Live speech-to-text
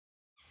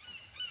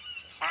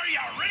you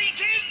ready,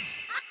 kids?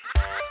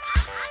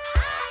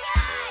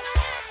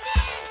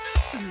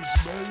 Is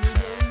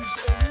mayonnaise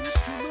an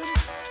instrument?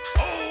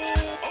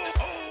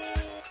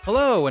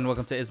 Hello and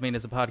welcome to Ismain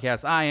is a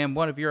Podcast. I am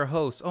one of your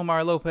hosts,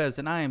 Omar Lopez,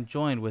 and I am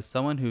joined with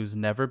someone who's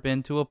never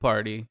been to a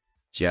party.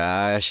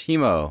 Josh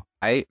Hemo.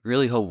 I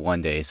really hope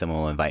one day someone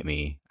will invite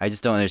me. I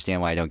just don't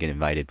understand why I don't get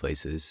invited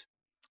places.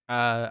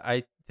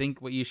 I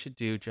think what you should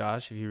do,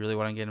 Josh, if you really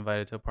want to get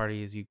invited to a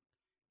party, is you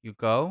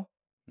go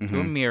to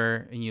a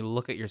mirror and you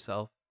look at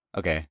yourself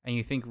Okay. and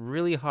you think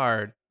really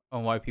hard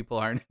on why people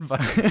aren't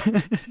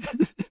invited.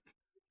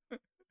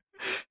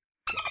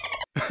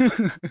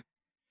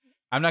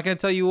 I'm not going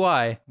to tell you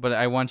why, but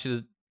I want you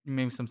to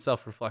maybe some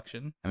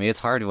self-reflection. I mean, it's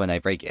hard when I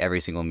break every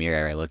single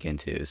mirror I look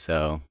into,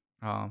 so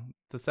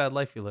It's a sad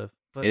life you live.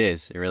 But it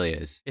is. It really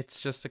is. it's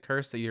just a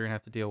curse that you're going to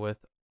have to deal with,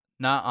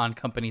 not on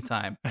company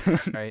time,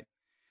 right?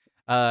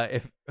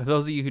 If for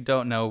those of you who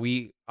don't know,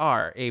 we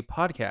are a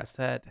podcast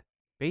that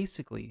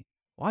basically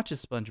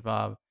watches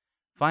SpongeBob,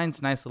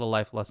 finds nice little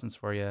life lessons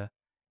for you,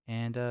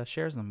 and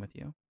shares them with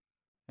you,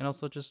 and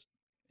also just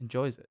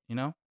enjoys it. You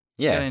know,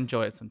 you gotta Yeah.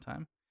 enjoy it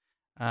sometime.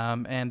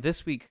 And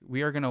this week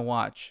we are gonna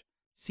watch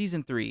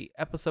season 3,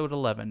 episode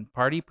 11,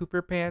 Party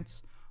Pooper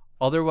Pants,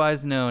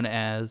 otherwise known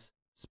as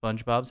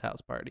SpongeBob's House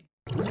Party.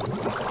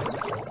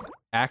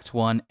 Act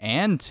 1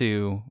 and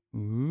 2.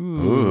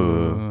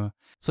 Ooh.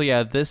 So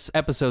yeah, this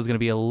episode is going to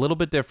be a little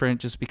bit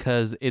different just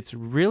because it's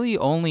really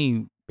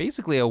only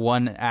basically a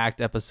one-act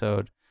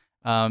episode.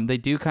 They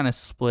do kind of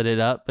split it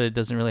up, but it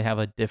doesn't really have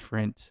a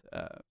different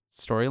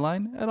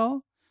storyline at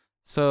all.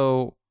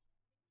 So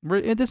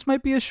this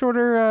might be a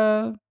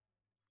shorter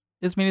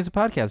Ismain is a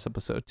Podcast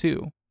episode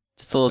too.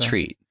 Just a little So-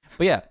 treat.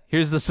 But yeah,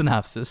 here's the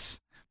synopsis.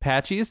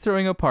 Patchy is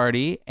throwing a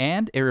party,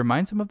 and it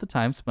reminds him of the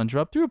time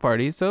SpongeBob threw a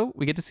party, so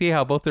we get to see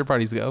how both their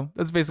parties go.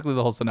 That's basically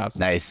the whole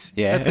synopsis. Nice.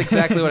 Yeah. That's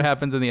exactly what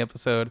happens in the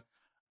episode.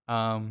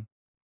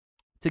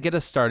 To get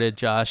us started,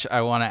 Josh,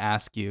 I want to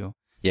ask you,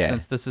 Yeah.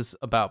 since this is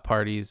about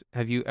parties,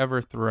 have you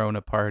ever thrown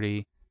a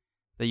party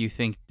that you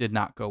think did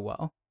not go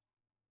well?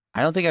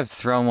 I don't think I've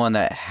thrown one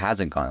that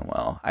hasn't gone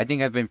well. I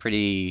think I've been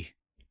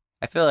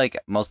I feel like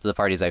most of the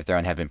parties I've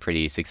thrown have been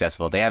pretty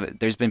successful.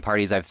 There's been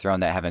parties I've thrown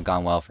that haven't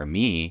gone well for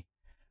me.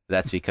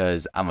 That's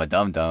because I'm a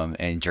dum-dum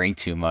and drink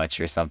too much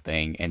or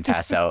something and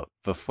pass out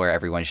before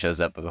everyone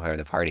shows up before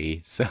the party.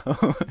 So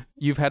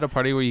You've had a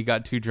party where you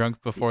got too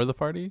drunk before the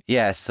party?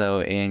 yeah,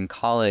 so in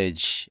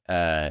college,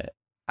 it's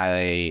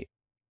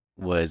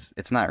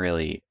not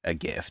really a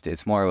gift.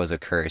 It's more was a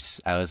curse.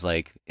 I was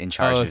like in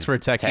charge Oh, it's of for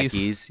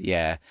techies?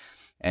 Yeah.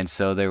 And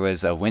so there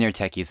was a winter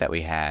techies that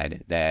we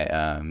had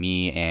that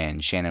me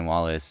and Shannon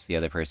Wallace, the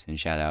other person,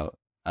 shout out,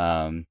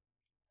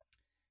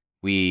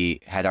 we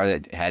had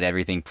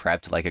everything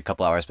prepped like a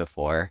couple hours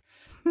before.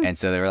 And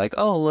so they were like,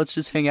 oh, let's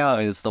just hang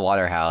out. It's the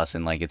water house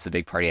and like it's the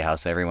big party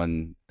house. So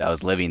everyone that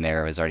was living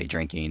there was already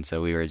drinking.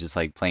 So we were just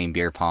like playing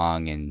beer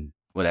pong and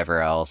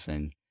whatever else.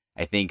 And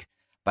I think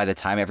by the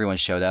time everyone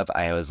showed up,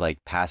 I was like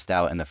passed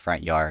out in the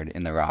front yard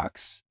in the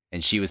rocks.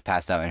 And she was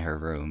passed out in her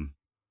room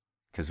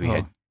because we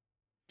had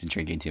been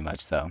drinking too much.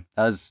 So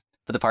but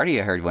the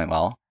party I heard went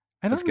well.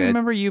 I That's don't good.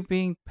 remember you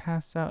being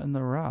passed out in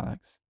the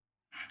rocks.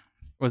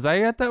 Was I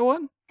at that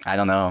one? I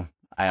don't know.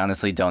 I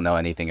honestly don't know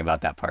anything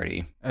about that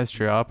party. That's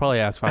true. I'll probably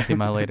ask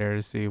Fatima later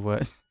to see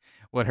what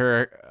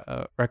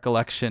her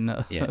recollection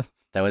of. Yeah.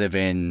 That would have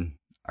been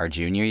our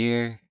junior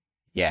year.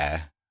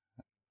 Yeah.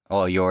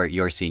 Oh,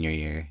 your senior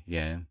year.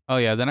 Yeah. Oh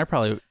yeah, then I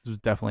probably was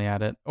definitely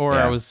at it, or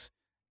I Yeah. was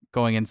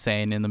going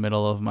insane in the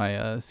middle of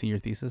my senior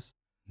thesis.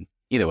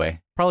 Either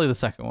way. Probably the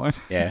second one.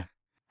 Yeah.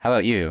 How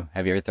about you?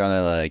 Have you ever thrown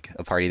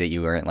a party that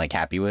you weren't like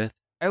happy with?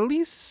 At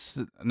least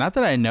not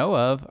that I know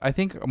of. I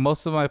think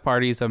most of my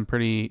parties I'm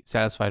pretty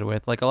satisfied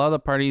with. Like a lot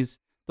of the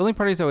only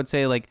parties I would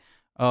say like,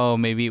 oh,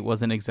 maybe it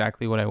wasn't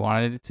exactly what I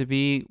wanted it to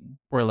be,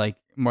 were like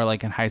more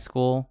like in high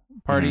school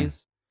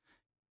parties.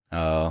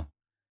 Oh,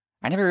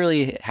 I never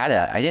really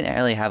I didn't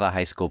really have a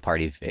high school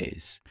party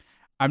phase.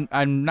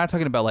 I'm not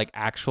talking about like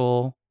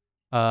actual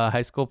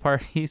high school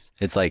parties.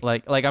 It's like,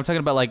 Like I'm talking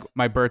about like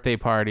my birthday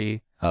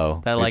party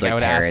oh, that it's like I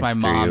would ask my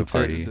parents threw you a mom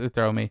party. to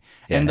throw me.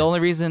 Yeah. And the only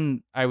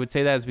reason I would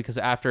say that is because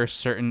after a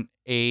certain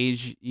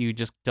age, you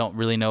just don't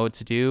really know what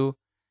to do.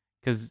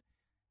 Because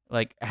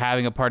like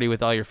having a party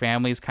with all your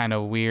family is kind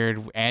of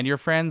weird, and your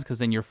friends, because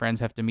then your friends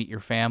have to meet your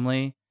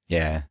family.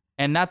 Yeah.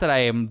 And not that I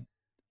am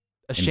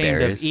ashamed of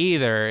Embarrassed?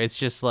 either. It's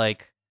just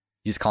like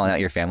You just calling out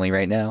your family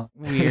right now?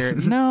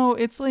 weird. No,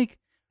 it's like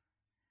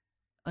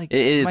It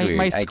is my, weird.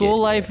 my I get school it,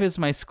 life yeah. is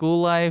my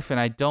school life, and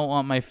I don't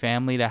want my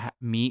family to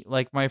meet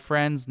like my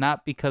friends.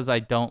 Not because I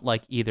don't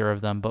like either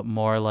of them, but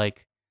more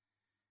like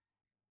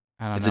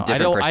I don't It's know. a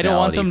different I don't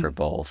want personality them. for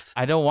both.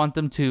 I don't want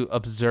them to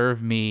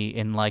observe me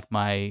in like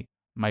my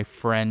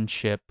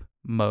friendship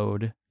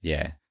mode.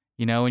 Yeah.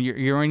 You know, when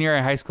you're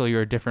in high school,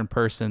 you're a different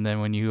person than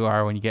when you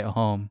are when you get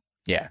home.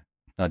 Yeah.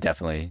 No,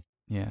 definitely.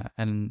 Yeah,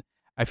 and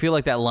I feel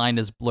like that line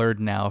is blurred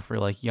now for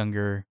like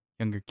younger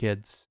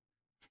kids.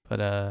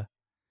 But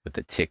With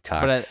the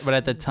TikToks. but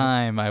at the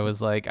time I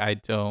was like, I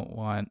don't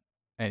want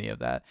any of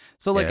that.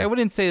 So like Yeah. I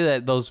wouldn't say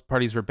that those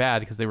parties were bad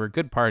because they were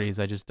good parties.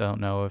 I just don't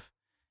know if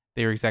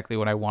they were exactly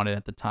what I wanted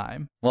at the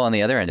time. Well, on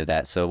the other end of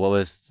that, so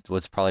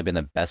what's probably been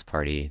the best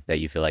party that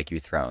you feel like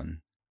you've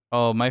thrown?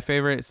 Oh, my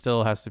favorite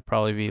still has to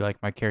probably be like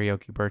my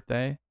karaoke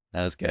birthday.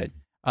 That was good.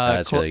 Uh,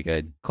 That's clo- really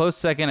good. Close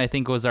second, I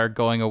think, was our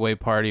going away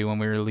party when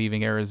we were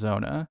leaving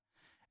Arizona.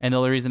 And the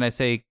only reason I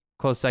say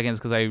close second is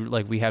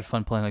because we had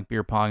fun playing like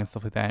beer pong and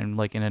stuff like that. And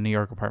like in a New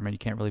York apartment, you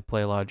can't really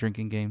play a lot of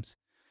drinking games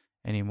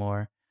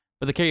anymore.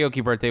 But the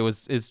karaoke birthday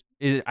is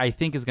I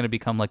think is going to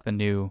become like the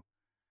new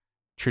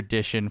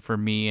tradition for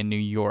me in New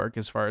York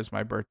as far as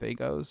my birthday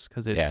goes,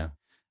 because it's Yeah.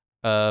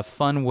 a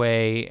fun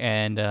way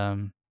and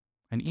an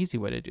easy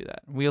way to do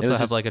that. We also was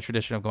have just- like a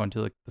tradition of going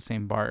to like the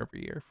same bar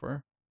every year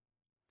for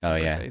Oh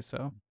yeah. birthdays,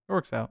 so it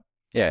works out.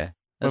 Yeah.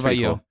 That's What about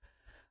pretty you?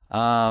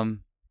 cool.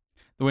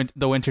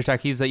 The winter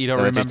techies that you don't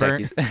the winter remember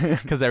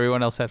techies. because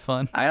everyone else had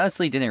fun. I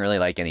honestly didn't really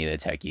like any of the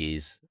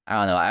techies. I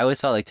don't know. I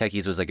always felt like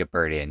techies was like a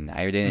burden.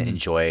 I didn't Mhm.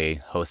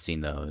 enjoy hosting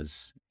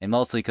those, and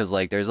mostly because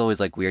like there's always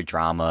like weird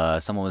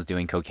drama. Someone was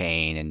doing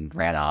cocaine and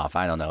ran off.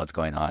 I don't know what's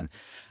going on.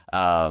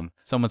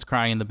 Someone's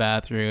crying in the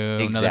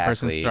bathroom, another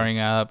person's Exactly. throwing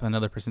up,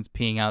 another person's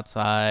peeing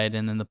outside,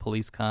 and then the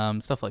police come,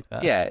 stuff like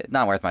that. Yeah,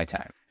 not worth my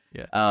time.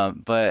 Yeah.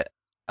 But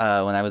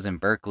when I was in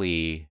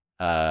Berkeley,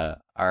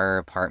 our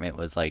apartment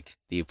was like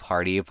the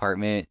party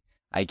apartment,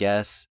 I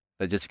guess.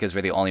 But just because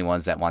we're the only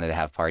ones that wanted to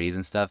have parties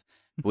and stuff,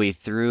 we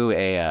threw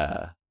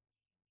a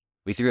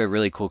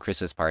really cool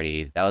Christmas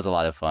party. That was a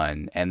lot of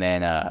fun. And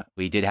then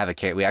we actually had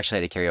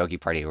a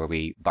karaoke party where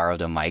we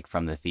borrowed a mic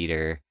from the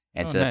theater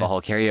and Oh, set up a whole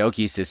nice.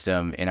 karaoke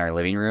system in our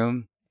living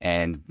room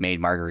and made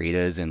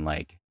margaritas and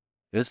like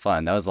it was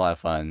fun. That was a lot of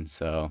fun.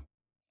 So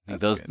I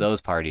think That's good. those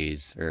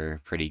parties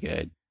are pretty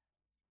good.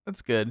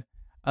 That's good.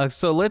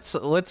 So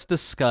let's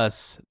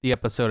discuss the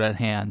episode at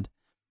hand.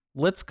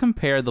 Let's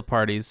compare the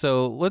parties.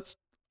 So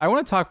I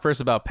want to talk first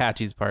about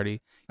Patchy's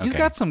party. He's Okay.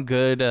 got some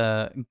good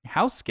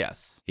house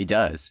guests. He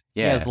does.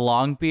 He Yeah. has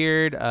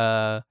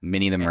Longbeard,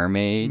 Minnie the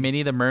Mermaid.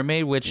 Minnie the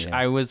Mermaid, which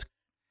Yeah.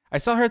 I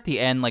saw her at the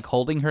end, like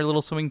holding her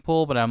little swimming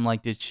pool, but I'm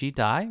like, did she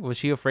die? Was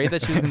she afraid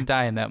that she was gonna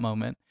die in that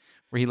moment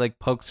where he like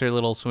pokes her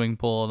little swimming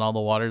pool and all the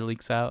water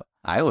leaks out?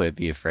 I would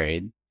be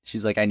afraid.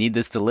 She's like, I need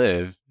this to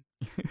live.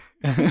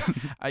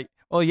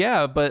 Well,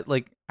 yeah, but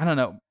like I don't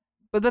know.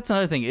 But that's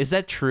another thing. Is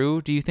that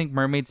true? Do you think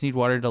mermaids need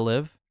water to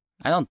live?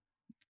 I don't.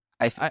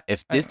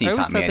 If Disney I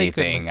always taught me thought they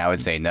could- anything, I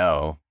would say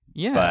no.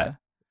 Yeah. But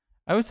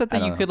I always thought I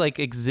that you don't could like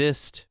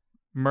exist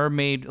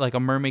like a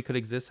mermaid could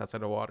exist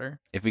outside of water.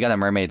 If we got a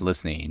mermaid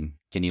listening,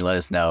 can you let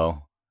us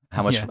know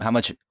how much?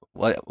 Yeah.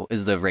 What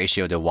is the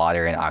ratio to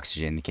water and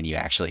oxygen can you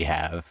actually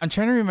have? I'm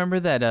trying to remember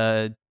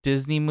that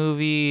Disney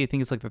movie. I think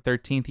it's like the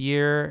 13th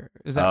year.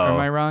 Is that am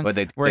I wrong? Where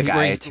the Where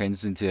guy he-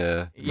 turns into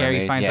a Yeah, he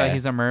mermaid? finds Yeah. out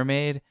he's a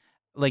mermaid.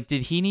 Like,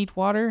 did he need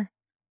water?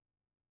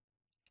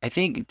 I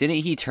think didn't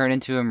he turn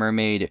into a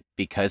mermaid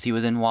because he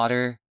was in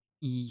water?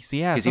 So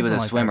yeah, Because he was something a like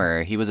that.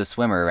 swimmer. He was a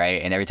swimmer,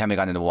 right? And every time he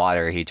got into the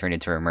water, he turned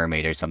into a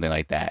mermaid or something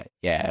like that.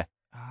 Yeah.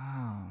 Oh.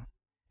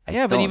 I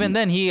Yeah, but don't- even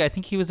then, I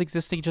think he was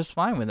existing just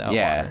fine without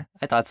yeah, water.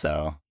 I thought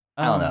so.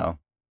 I don't Um, know.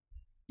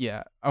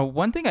 Yeah.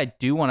 One thing I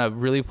do want to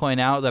really point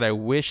out that I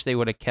wish they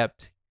would have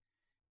kept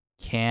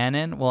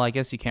canon. Well, I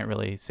guess you can't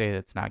really say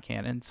that's not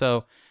canon.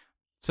 So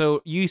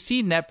you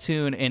see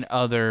Neptune in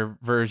other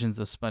versions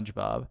of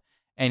SpongeBob,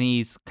 and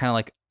he's kind of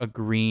like a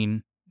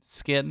green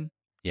skin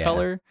Yeah.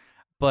 color,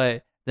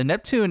 but the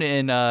Neptune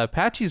in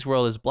Patchy's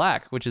world is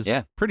black, which is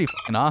Yeah. pretty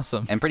fucking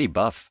awesome. And pretty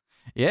buff.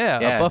 Yeah,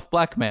 Yeah. a buff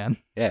black man.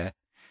 Yeah.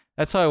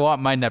 That's how I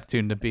want my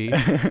Neptune to be.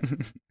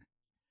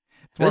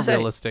 It's more Let's say-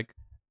 realistic.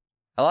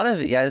 A lot of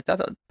I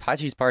thought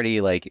Pachi's party,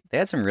 like they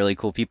had some really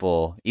cool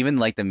people. Even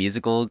like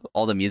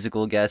all the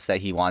musical guests that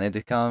he wanted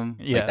to come.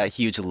 Yeah. Like that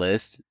huge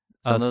list.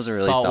 Some of those are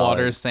really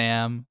Saltwater solid.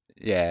 Sam.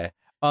 Yeah.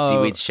 Oh,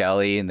 Seaweed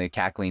Shelly and the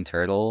cackling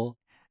turtle.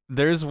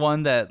 there's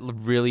one that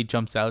really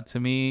jumps out to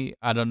me.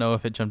 I don't know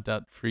if it jumped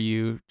out for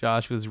you,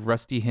 Josh. Was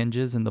Rusty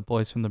Hinges and the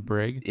Boys from the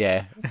Brig.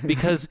 Yeah.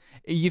 Because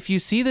if you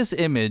see this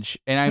image,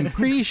 and I'm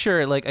pretty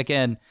sure, like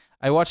again,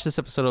 I watched this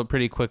episode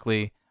pretty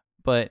quickly,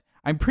 but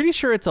I'm pretty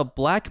sure it's a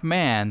black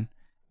man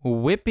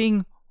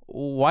whipping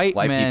white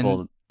men,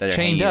 people that are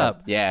chained hanging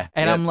up. Yeah.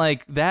 and Yep. I'm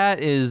like,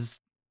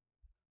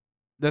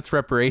 that's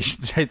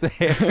reparations right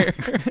there.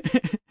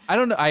 I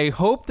don't know. I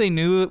hope they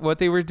knew what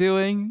they were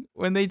doing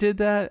when they did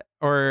that,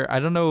 or I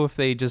don't know if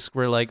they just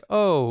were like,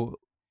 oh,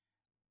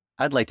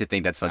 I'd like to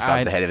think that SpongeBob's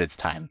I'd- ahead of its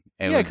time.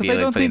 And Yeah, would 'cause be I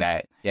like don't putting think-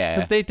 that. Yeah.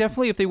 because they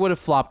definitely, if they would have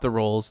flopped the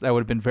roles, that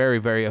would have been very,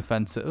 very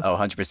offensive. Oh,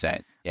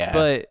 100%. Yeah.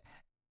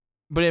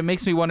 But it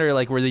makes me wonder,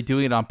 like, were they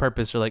doing it on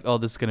purpose, or like, oh,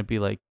 this is gonna be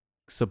like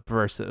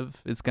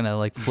subversive? It's gonna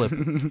like flip.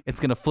 It's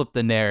gonna flip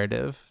the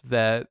narrative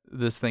that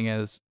this thing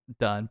has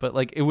done. But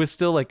like, it was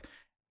still like,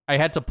 I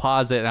had to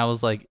pause it, and I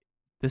was like,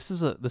 this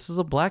is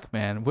a black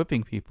man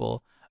whipping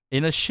people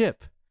in a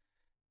ship.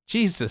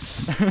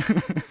 Jesus,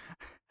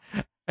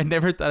 I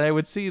never thought I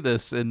would see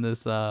this in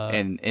this.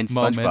 and in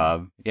moment.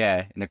 SpongeBob,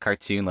 yeah, in a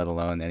cartoon, let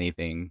alone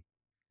anything.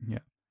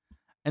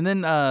 And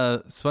then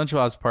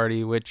SpongeBob's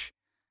party, which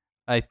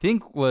I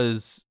think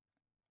was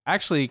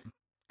actually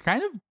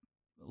kind of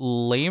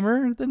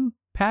lamer than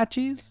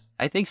Patchy's.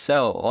 I think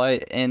so.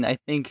 And I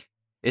think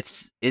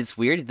it's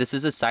weird. This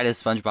is a side of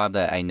SpongeBob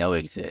that I know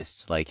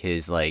exists, like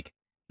his like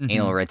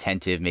anal Mhm.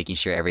 retentive, making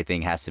sure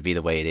everything has to be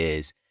the way it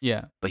is.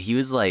 Yeah. But he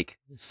was like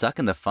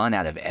sucking the fun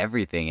out of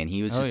everything, and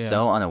he was Oh, just yeah.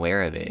 so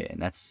unaware of it.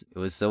 And it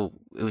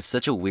was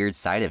such a weird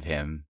side of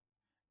him.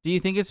 Do you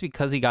think it's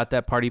because he got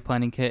that party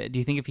planning kit? Do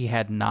you think if he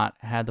had not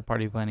had the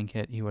party planning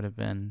kit, he would have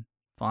been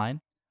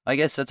fine? I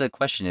guess that's a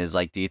question. Is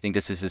like, do you think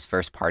this is his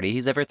first party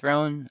he's ever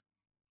thrown,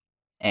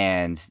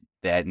 and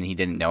he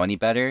didn't know any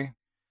better?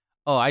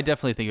 Oh, I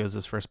definitely think it was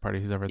his first party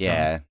he's ever thrown.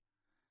 Yeah,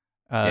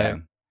 Uh, yeah.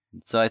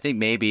 So I think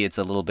maybe it's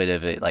a little bit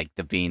of it, like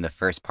being the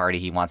first party.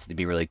 He wants it to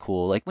be really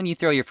cool. Like when you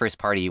throw your first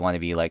party, you want to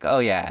be like, oh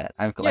yeah,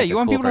 I'm Yeah, like you a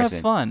want cool people to person.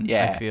 have fun.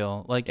 Yeah, I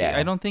feel like Yeah.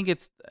 I don't think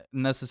it's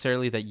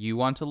necessarily that you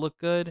want to look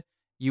good.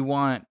 You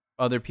want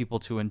other people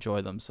to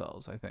enjoy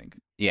themselves. I think.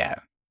 yeah.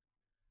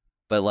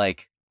 But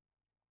like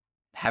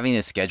having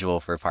a schedule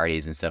for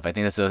parties and stuff, I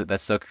think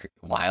that's so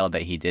wild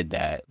that he did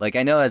that. Like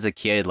I know as a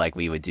kid, like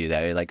we would do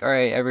that. We're like, all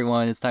right,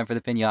 everyone, it's time for the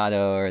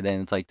piñata, or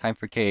then it's like time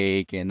for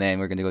cake, and then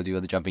we're gonna go do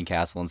the jumping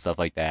castle and stuff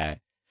like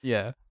that.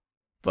 Yeah.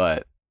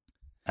 But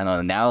I don't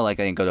know. Now, like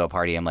I didn't go to a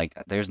party. I'm like,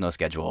 there's no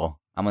schedule.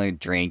 I'm gonna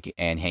drink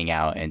and hang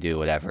out and do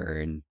whatever.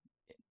 And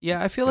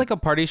Yeah, I feel like a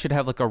party should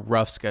have like a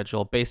rough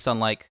schedule based on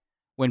like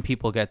when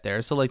people get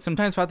there. So like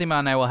sometimes Fatima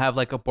and I will have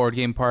like a board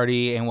game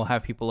party and we'll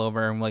have people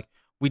over and like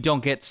we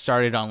don't get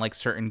started on like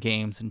certain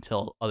games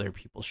until other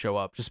people show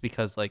up just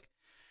because like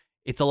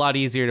it's a lot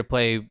easier to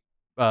play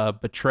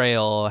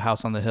Betrayal,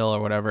 House on the Hill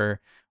or whatever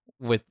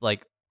with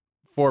like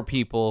 4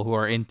 people who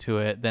are into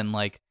it than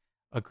like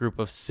a group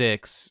of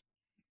 6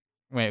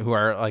 who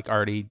are like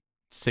already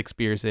 6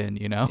 beers in,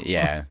 you know?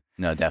 yeah,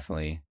 no,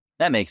 definitely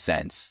that makes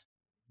sense.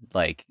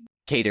 Like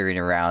catering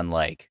around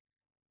like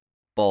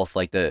both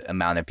like the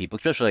amount of people,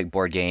 especially like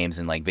board games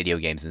and like video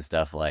games and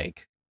stuff.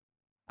 Like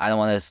I don't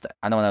want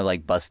to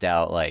like bust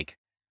out like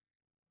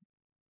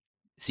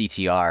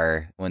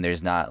CTR when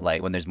there's not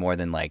like when there's more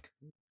than like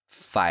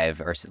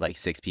 5 or like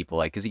 6 people,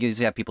 like because you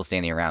usually have people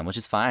standing around, which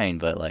is fine,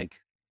 but like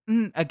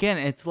Again,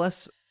 it's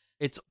less.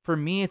 It's for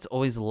me. It's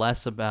always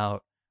less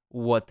about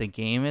what the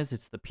game is.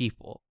 It's the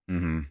people.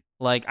 mhm.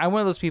 Like I'm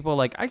one of those people.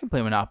 Like I can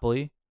play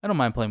Monopoly. I don't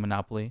mind playing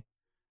Monopoly.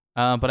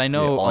 But I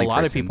know a only lot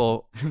of person.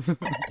 people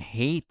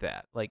hate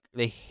that. Like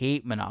they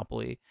hate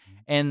Monopoly.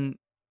 And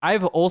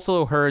I've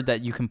also heard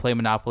that you can play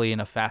Monopoly in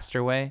a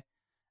faster way.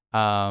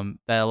 That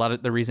a lot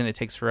of the reason it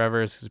takes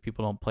forever is because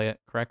people don't play it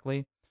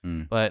correctly.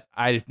 Mm. But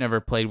I've never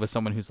played with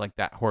someone who's like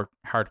that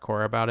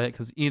hardcore about it.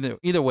 Because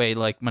either way,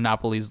 like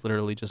Monopoly is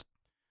literally just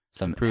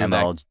Some prove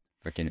that-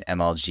 freaking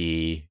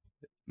MLG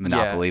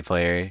Monopoly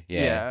player.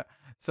 Yeah.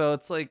 So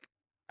it's like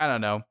I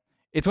don't know.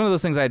 It's one of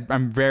those things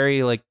I'm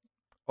very like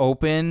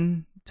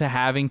open to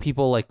having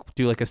people like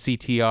do like a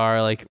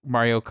CTR like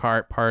Mario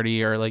Kart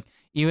party or like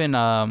even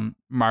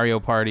Mario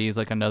Party is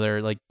like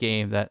another like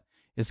game that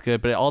is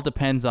good, but it all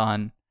depends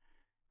on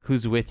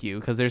who's with you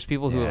because there's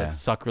people who Yeah. like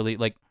suck really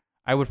like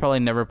I would probably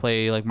never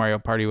play like Mario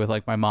Party with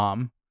like my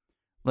mom.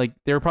 Like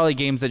there are probably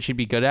games that she'd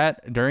be good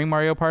at during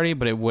Mario Party,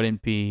 but it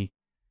wouldn't be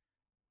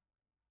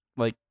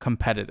like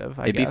competitive.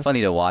 I It'd guess. be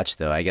funny to watch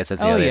though. I guess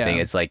that's the Oh, other yeah. thing.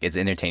 It's like it's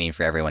entertaining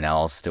for everyone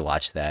else to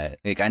watch that.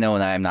 Like I know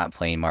when I'm not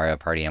playing Mario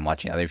Party, I'm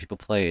watching other people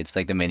play. It's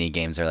like the mini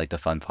games are like the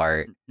fun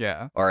part.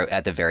 Yeah. Or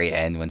at the very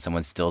end when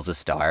someone steals a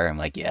star, I'm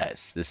like,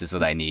 yes, this is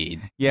what I need.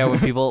 Yeah, when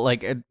people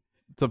like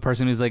the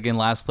person who's like in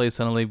last place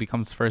suddenly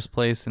becomes first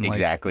place and like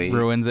Exactly.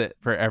 ruins it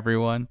for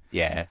everyone.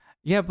 Yeah.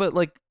 Yeah, but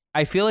like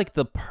I feel like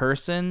the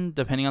person,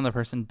 depending on the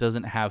person,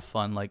 doesn't have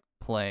fun like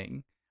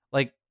playing.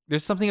 Like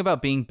there's something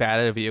about being bad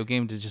at a video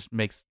game that just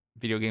makes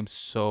video games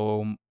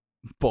so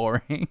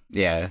boring.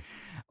 Yeah.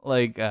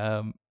 like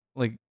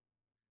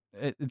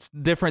it's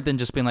different than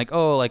just being like,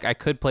 oh, like I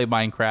could play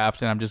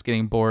Minecraft and I'm just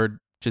getting bored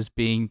just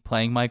playing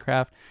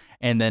Minecraft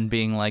and then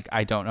being like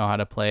I don't know how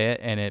to play it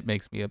and it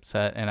makes me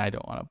upset and I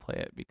don't want to play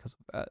it because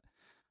of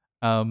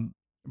that.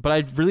 But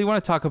I really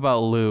want to talk about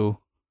Lou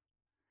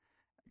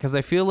because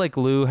I feel like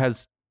Lou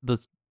has the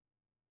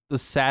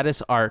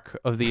saddest arc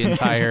of the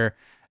entire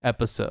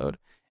episode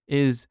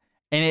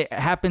and it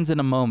happens in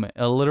a moment,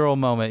 a literal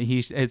moment.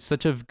 It's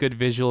such a good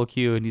visual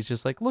cue and he's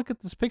just like, look at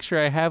this picture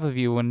I have of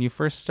you when you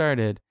first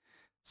started.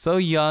 So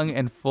young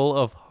and full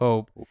of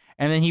hope.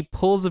 And then he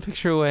pulls the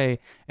picture away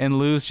and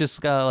Lou's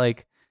just got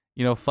like,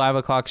 5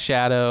 o'clock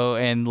shadow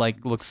and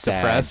like looks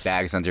Sad, depressed.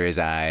 bags under his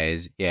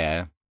eyes.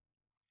 Yeah.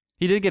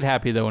 He did get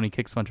happy though when he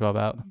kicked SpongeBob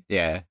out.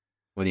 Yeah.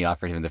 When he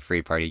offered him the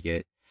free party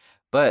kit.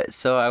 But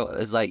so I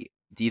was like,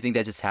 do you think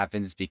that just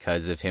happens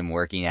because of him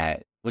working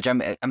at, which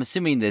I'm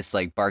assuming this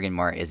like Bargain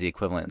Mart is the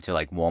equivalent to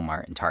like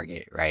Walmart and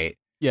Target, right?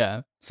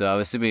 Yeah. So I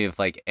was assuming if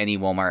like any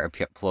Walmart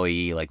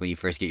employee, like when you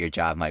first get your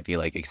job might be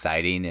like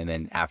exciting. And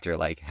then after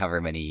like however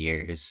many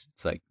years,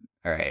 it's like,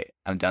 all right,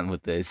 I'm done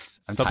with this.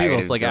 I'm Some tired people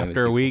of it's like dealing with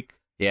after a people." week.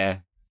 Yeah.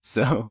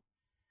 So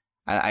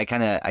I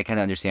kind of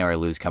understand where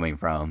Lou's coming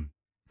from.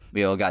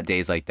 We all got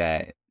days like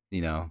that,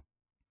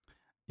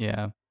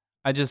 Yeah.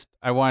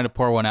 I wanted to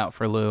pour one out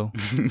for Lou.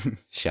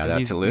 Shout 'Cause out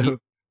he's- to Lou.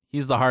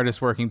 He's the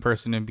hardest working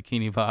person in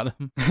Bikini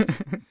Bottom.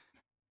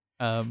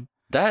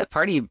 That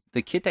party,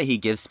 the kit that he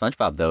gives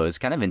SpongeBob though is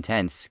kind of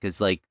intense because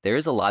like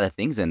there's a lot of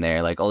things in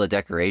there, like all the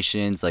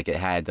decorations, like it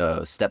had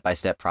the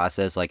step-by-step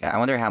process. Like I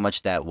wonder how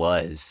much that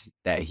was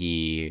that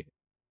he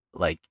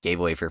like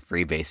gave away for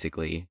free,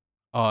 basically.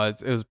 Oh,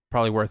 it was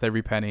probably worth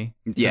every penny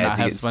to Yeah, not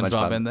to have get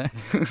SpongeBob in there.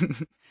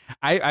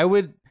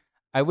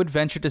 I would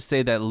venture to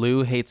say that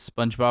Lou hates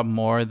SpongeBob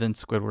more than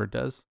Squidward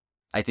does,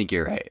 I think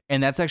you're right.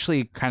 and that's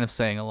actually kind of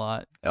saying a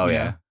lot. Oh you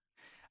yeah.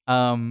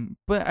 know?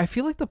 But I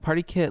feel like the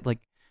party kit, like,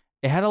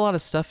 it had a lot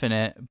of stuff in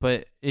it,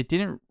 but it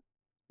didn't.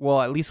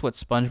 Well, at least what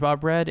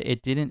SpongeBob read,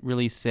 it didn't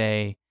really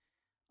say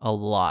a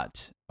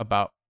lot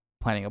about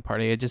planning a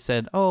party. It just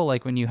said, "Oh,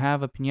 like when you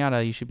have a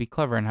piñata, you should be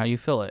clever in how you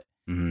fill it."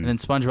 Hmm. And then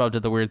SpongeBob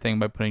did the weird thing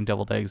by putting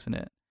deviled eggs in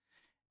it.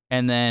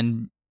 And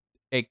then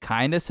it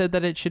kind of said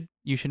that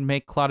you should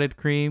make clotted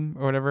cream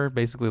or whatever,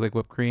 basically like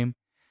whipped cream.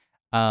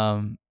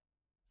 And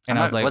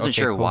I was like, wasn't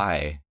okay, sure cool.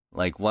 why.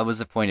 Like, what was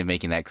the point of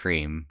making that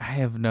cream? I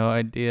have no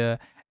idea.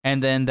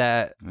 And then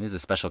that It was a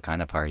special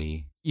kind of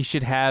party. you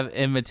should have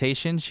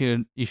invitations.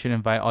 You should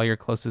invite all your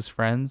closest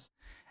friends.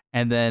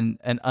 And then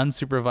an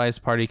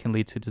unsupervised party can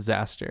lead to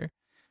disaster.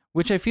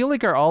 Which I feel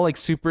like are all like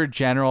super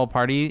general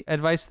party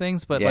advice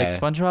things, but like Yeah.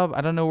 SpongeBob,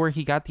 I don't know where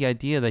he got the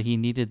idea that he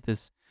needed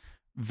this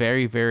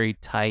very, very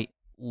tight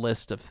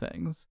list of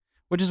things.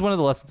 Which is one of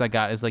the lessons I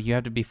got is like you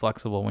have to be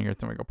flexible when you're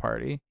throwing a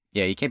party.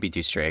 Yeah, you can't be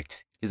too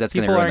strict because that's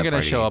going to People ruin aren't the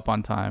going to party. show up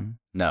on time.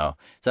 No.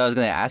 So I was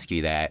going to ask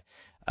you that.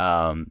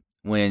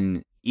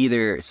 When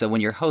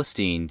you're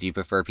hosting, do you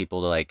prefer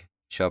people to like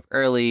show up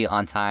early,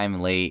 on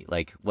time, late?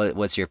 Like,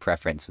 what's your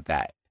preference with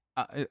that?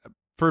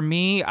 For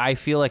me, I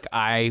feel like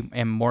I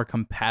am more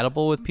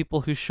compatible with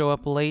people who show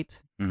up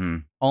late. Mm-hmm.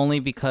 Only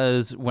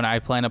because when I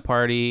plan a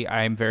party,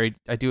 I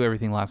do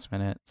everything last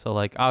minute. So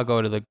like I'll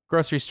go to the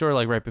grocery store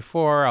like right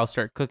before. I'll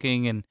start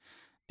cooking and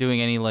doing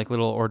any like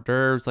little hors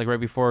d'oeuvres like right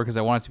before because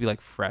I want it to be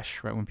like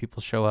fresh right when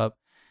people show up.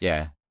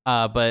 Yeah.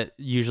 But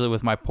usually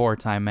with my poor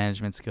time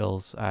management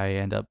skills, I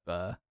end up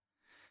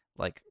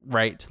like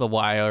right to the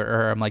wire,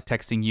 or I'm like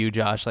texting you,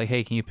 Josh, like,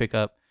 hey, can you pick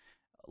up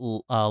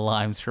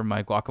limes for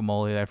my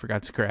guacamole that I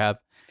forgot to grab?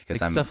 Because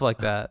Like, I'm stuff like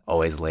that.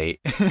 always late.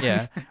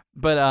 Yeah,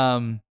 but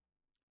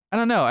I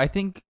don't know. I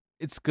think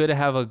it's good to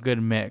have a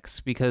good mix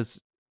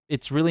because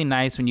it's really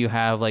nice when you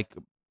have like,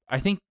 I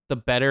think the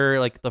better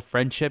like the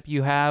friendship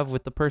you have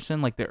with the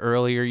person, like the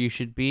earlier you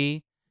should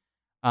be,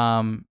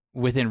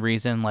 within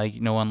reason. Like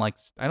no one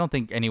likes, I don't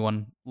think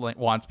anyone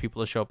wants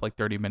people to show up like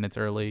 30 minutes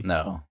early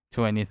No.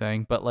 to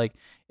anything. But like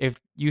if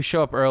you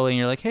show up early and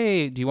you're like,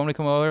 hey, do you want me to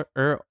come over,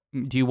 or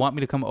do you want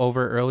me to come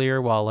over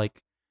earlier while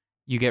like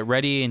you get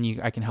ready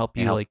and I can help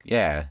you like,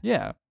 Yeah.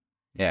 yeah.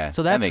 Yeah.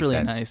 So that that's makes really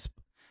sense. nice.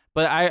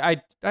 But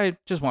I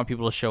just want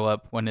people to show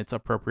up when it's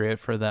appropriate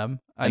for them,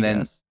 I And then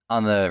guess.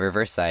 on the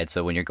reverse side,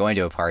 so when you're going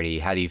to a party,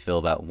 how do you feel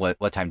about what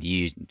time do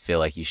you feel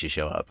like you should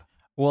show up?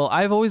 Well,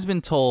 I've always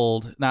been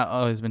told, not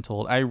always been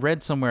told, I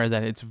read somewhere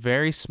that it's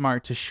very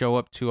smart to show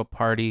up to a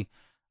party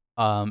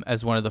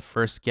as one of the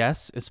first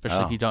guests, especially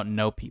if Oh. you don't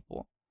know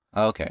people.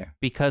 Okay.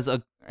 Because,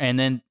 and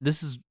then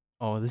this is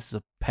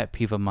a pet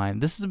peeve of mine.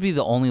 This would be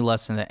the only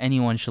lesson that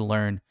anyone should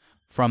learn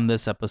from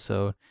this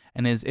episode.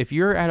 And is if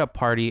you're at a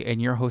party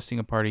and you're hosting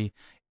a party,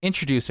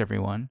 introduce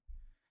everyone.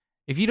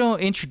 If you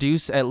don't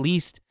introduce at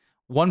least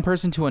one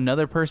person to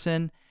another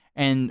person,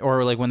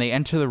 or like when they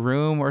enter the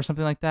room or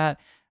something like that,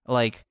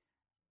 like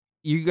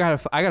I got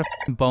a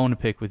f***ing bone to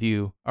pick with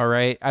you. All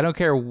right, I don't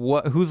care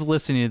who's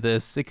listening to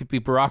this. It could be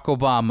Barack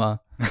Obama.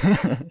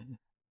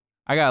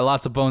 I got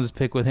lots of bones to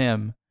pick with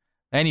him.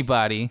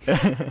 Anybody,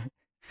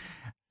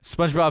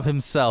 SpongeBob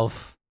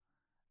himself.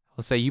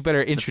 I'll say you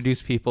better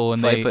introduce people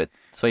when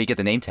That's why you get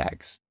the name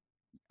tags.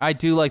 I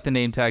do like the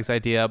name tags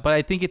idea, but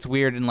I think it's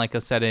weird in like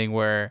a setting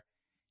where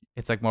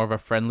it's like more of a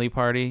friendly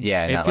party.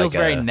 Yeah, it not feels like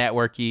very a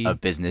networky.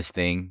 business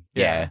thing.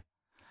 Yeah. Yeah.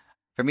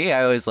 For me,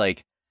 I always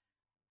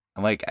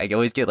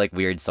get like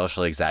weird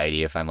social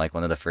anxiety if I'm like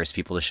one of the first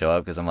people to show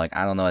up because I'm like,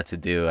 I don't know what to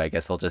do. I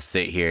guess I'll just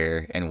sit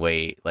here and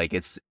wait. Like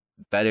it's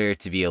better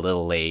to be a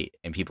little late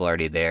and people are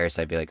already there.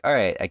 So I'd be like, all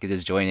right, I could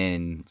just join in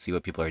and see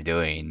what people are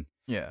doing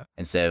Yeah,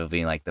 instead of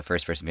being like the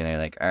first person being there,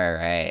 like, all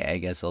right, I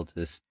guess I'll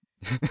just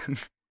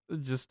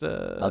just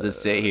I'll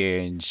just sit here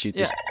and shoot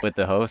the yeah. shit with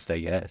the host, I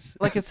guess.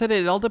 Like I said,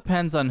 it all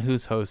depends on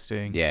who's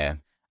hosting. Yeah.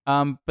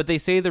 But they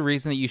say the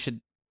reason that you should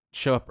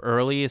show up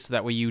early is so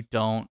that way you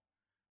don't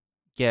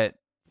get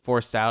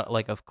forced out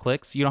like of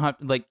clicks. You don't have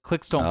like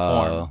clicks don't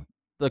Oh. form.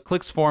 The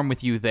clicks form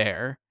with you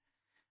there,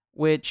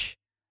 which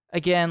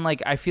again,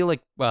 like I feel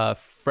like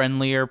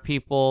friendlier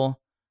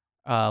people,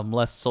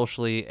 less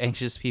socially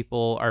anxious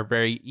people are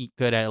very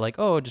good at like,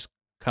 oh, just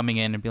coming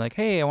in and be like,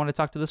 hey, I want to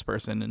talk to this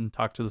person and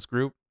talk to this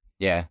group.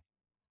 Yeah.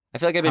 I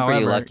feel like I've been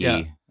pretty However, lucky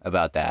yeah.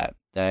 about that.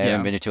 I Yeah.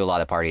 haven't been to a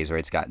lot of parties where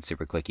it's gotten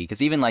super clicky.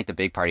 Because even like the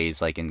big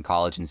parties, like in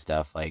college and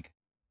stuff, like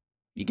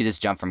you could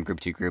just jump from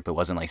group to group. It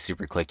wasn't like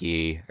super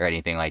clicky or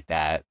anything like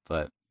that.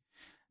 But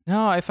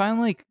No, I find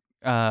like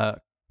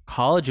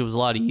college it was a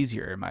lot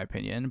easier in my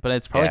opinion, but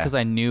it's probably Yeah.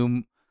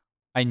 because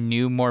I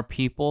knew more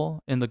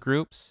people in the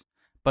groups.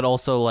 but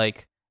also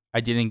like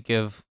I didn't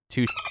give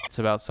two shits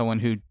about someone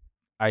who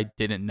I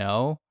didn't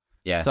know.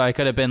 Yeah. So I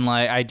could have been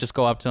like, I just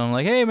go up to him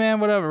like, hey man,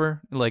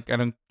 whatever. Like I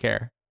don't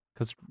care,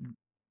 because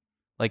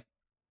like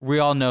we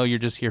all know you're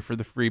just here for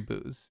the free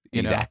booze.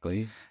 You know?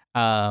 Exactly.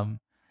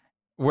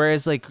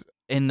 Whereas like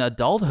in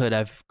adulthood,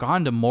 I've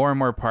gone to more and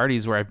more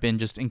parties where I've been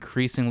just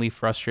increasingly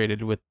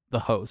frustrated with the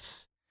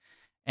hosts,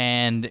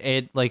 and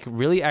it like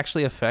really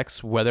actually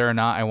affects whether or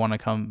not I want to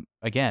come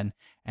again.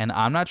 And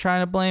I'm not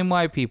trying to blame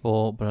white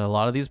people, but a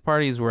lot of these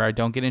parties where I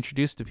don't get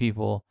introduced to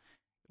people,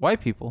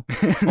 white people,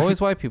 always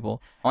white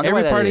people. I wonder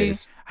Every why that party,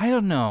 is. I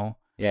don't know,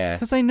 Yeah.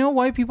 because I know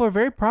white people are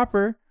very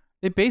proper.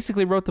 They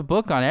basically wrote the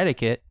book on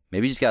etiquette.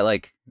 Maybe you just got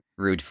like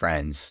rude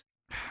friends.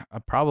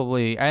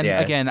 Probably. And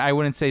Yeah. again, I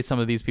wouldn't say some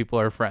of these people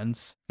are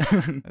friends.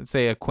 I'd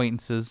say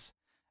acquaintances.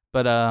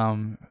 But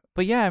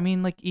yeah, I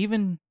mean like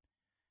even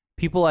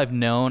people I've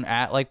known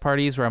at like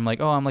parties where I'm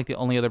like, oh, I'm like the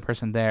only other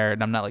person there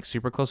and I'm not like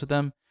super close with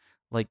them.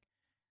 Like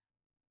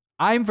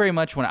I'm very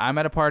much, when I'm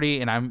at a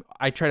party and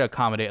I try to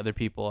accommodate other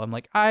people. I'm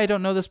like, I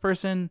don't know this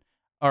person,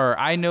 or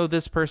I know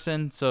this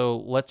person, so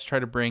let's try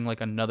to bring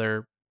like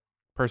another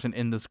person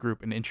in this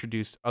group and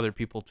introduce other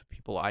people to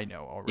people I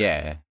know already.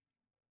 Yeah.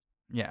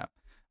 Yeah.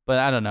 But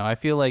I don't know. I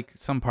feel like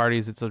some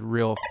parties it's a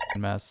real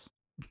mess.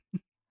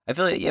 I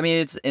feel like, I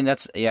mean,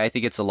 I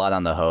think it's a lot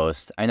on the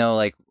host. I know,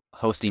 like,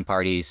 hosting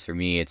parties for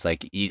me, it's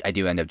like, I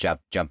do end up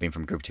jumping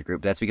from group to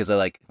group. That's because I,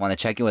 like, want to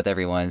check in with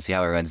everyone, see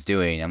how everyone's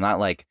doing. I'm not,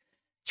 like,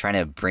 trying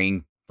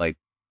to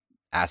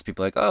ask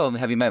people, like, oh,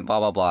 have you met blah,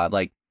 blah, blah.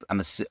 Like,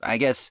 I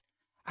guess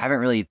I haven't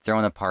really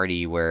thrown a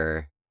party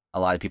where a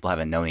lot of people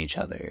haven't known each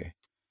other.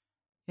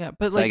 Yeah,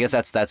 but So like I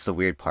guess that's the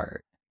weird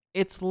part.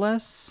 it's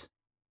less,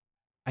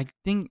 I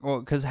think,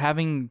 because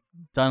having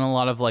done a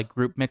lot of like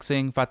group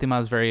mixing, Fatima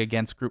is very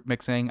against group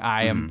mixing.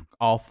 I am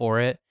all for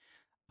it.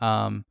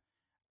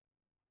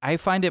 I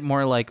find it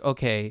more like,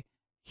 okay,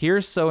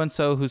 here's so and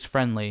so who's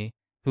friendly,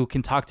 who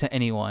can talk to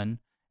anyone,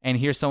 and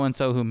here's so and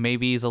so who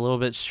maybe is a little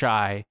bit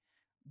shy.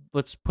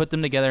 Let's put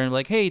them together and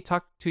like, hey,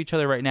 talk to each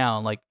other right now.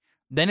 And like,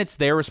 then it's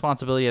their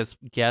responsibility as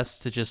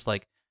guests to just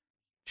like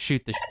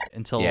shoot the shit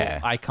until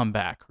I come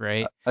back,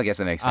 right? I guess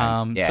that makes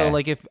sense. Yeah. So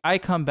like if I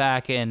come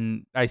back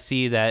and I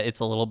see that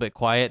it's a little bit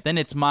quiet, then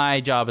it's my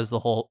job as the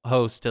whole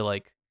host to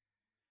like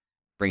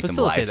bring some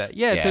facilitate life. that.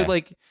 Yeah, to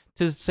like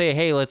to say,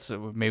 hey,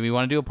 maybe we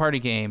want to do a party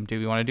game. Do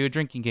we want to do a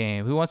drinking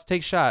game? Who wants to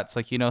take shots?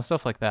 Like,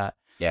 stuff like that.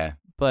 Yeah.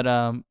 But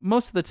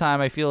most of the time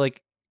I feel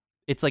like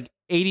it's like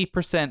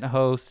 80%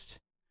 host.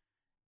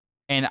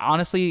 And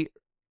honestly,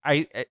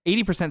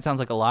 80% sounds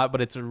like a lot, but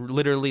it's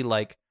literally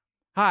like,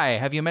 hi,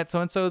 have you met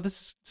so-and-so?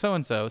 This is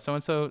so-and-so.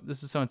 So-and-so,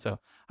 this is so-and-so.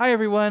 Hi,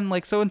 everyone.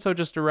 Like, so-and-so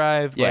just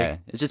arrived. Yeah, like,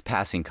 it's just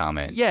passing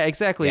comments. Yeah,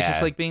 exactly. Yeah. It's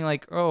just like being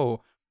like,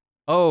 oh,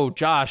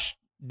 Josh,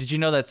 did you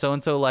know that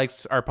so-and-so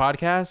likes our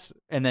podcast?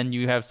 And then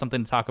you have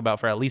something to talk about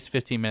for at least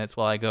 15 minutes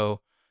while I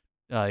go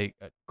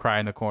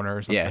cry in the corner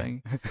or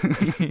something.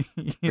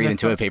 Yeah. Breathe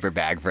into a paper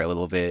bag for a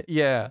little bit.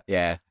 Yeah.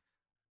 Yeah.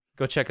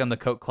 Go check on the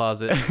coat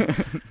closet.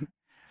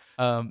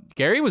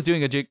 Gary was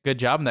doing a good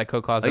job in that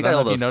coat closet. He got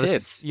all I don't know if those you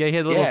noticed. tips. Yeah, he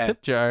had a little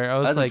tip jar. I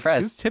was like,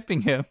 impressed. who's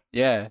tipping him?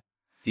 Yeah.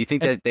 Do you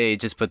think that they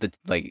just put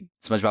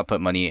SpongeBob put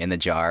money in the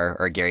jar,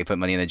 or Gary put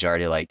money in the jar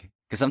to like?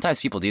 Because sometimes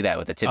people do that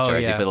with the tip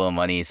jars. They put a little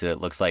money so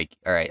it looks like,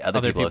 all right,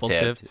 other people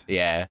have tipped.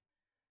 Yeah.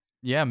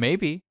 Yeah,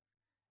 maybe.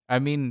 I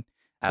mean,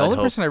 the only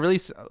person I really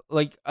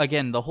like,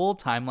 again, the whole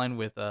timeline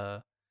with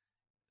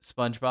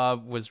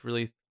SpongeBob was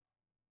really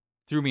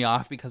threw me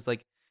off, because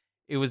like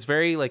it was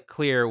very like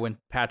clear when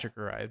Patrick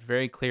arrived,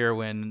 very clear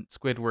when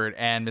Squidward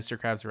and Mr.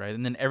 Krabs arrived,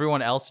 and then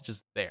everyone else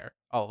just there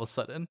all of a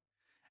sudden.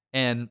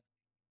 And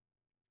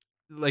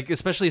like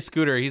especially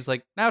Scooter, he's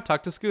like, now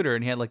talk to Scooter,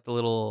 and he had like the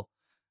little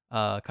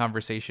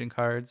conversation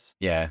cards.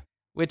 Yeah.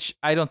 Which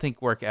I don't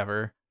think work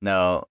ever.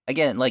 No.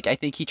 Again, like I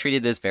think he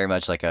treated this very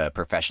much like a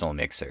professional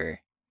mixer.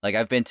 Like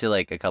I've been to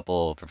like a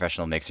couple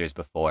professional mixers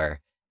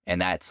before,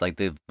 and that's like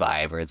the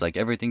vibe where it's like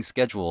everything's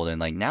scheduled, and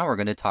like now we're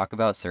gonna talk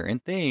about certain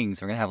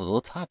things. We're gonna have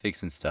little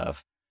topics and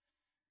stuff,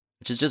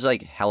 which is just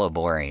like hella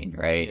boring,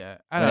 right? Yeah,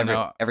 I don't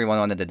know. Everyone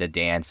wanted to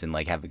dance and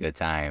like have a good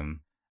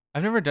time.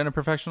 I've never done a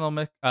professional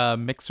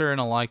mixer in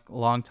a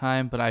long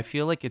time, but I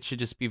feel like it should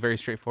just be very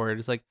straightforward.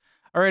 It's like,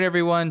 all right,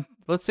 everyone,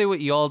 let's say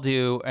what you all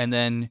do, and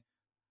then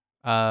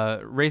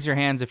raise your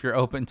hands if you're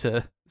open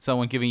to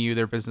someone giving you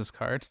their business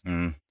card.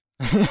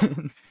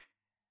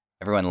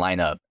 Everyone line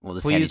up. We'll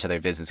just hand each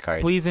other business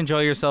cards. Please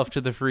enjoy yourself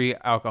to the free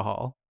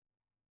alcohol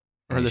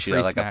or the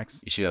free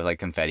snacks. You shoot out like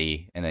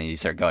confetti, and then you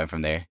start going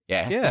from there.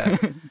 Yeah. Yeah.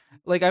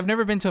 Like I've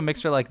never been to a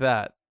mixer like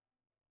that.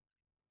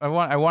 I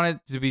want it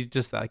to be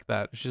just like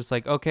that. It's just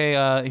like,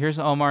 okay, here's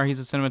Omar. He's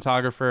a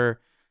cinematographer.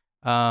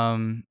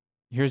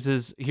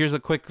 Here's a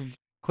quick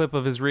clip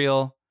of his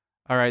reel.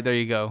 All right, there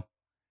you go.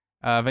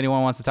 If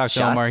anyone wants to talk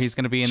to Omar, he's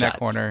gonna be in that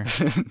corner.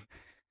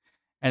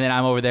 And then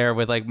I'm over there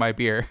with like my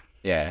beer.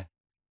 Yeah.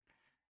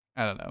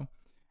 I don't know.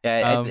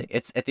 Yeah,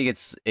 I think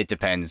it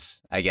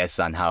depends, I guess,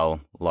 on how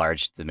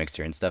large the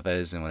mixer and stuff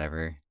is and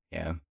whatever.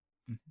 Yeah.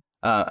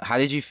 How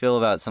did you feel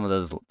about some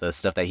of the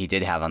stuff that he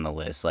did have on the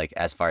list, like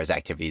as far as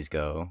activities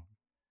go?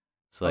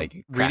 So like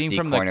Reading crafty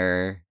from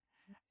corner,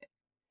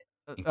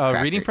 reading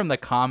cracker. from the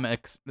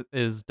comics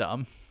is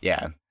dumb.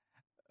 Yeah,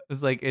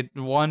 It's like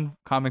one,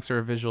 comics are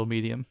a visual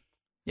medium.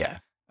 yeah,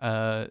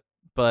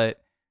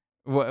 But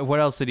what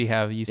else did he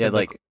have? You yeah. said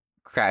Like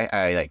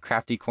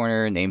crafty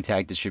corner, name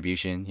tag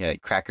distribution. Yeah,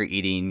 like cracker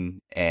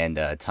eating and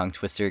tongue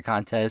twister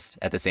contest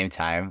at the same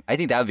time. I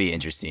think that would be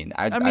interesting.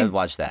 I I'd mean,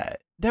 watch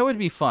that. that would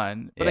be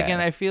fun. But again,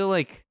 Yeah, I feel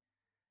like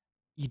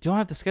you don't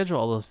have to schedule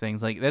all those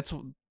things. Like I just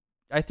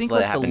think let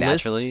it like happen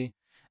naturally.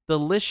 the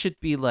list should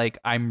be like,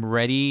 I'm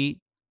ready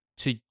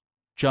to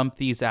jump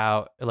these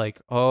out. Like,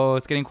 oh,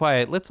 it's getting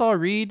quiet. Let's all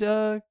read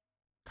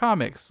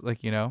comics.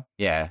 Like, you know.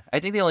 Yeah, I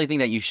think the only thing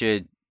that you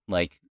should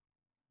like,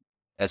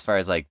 as far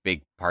as like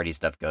big party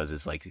stuff goes,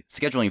 is like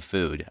scheduling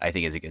food. I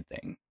think is a good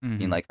thing. Being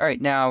Mhm. like, all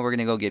right, now we're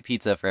gonna go get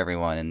pizza for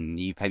everyone, and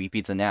you have your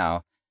pizza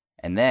now,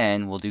 and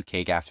then we'll do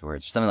cake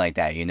afterwards, or something like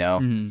that. You know,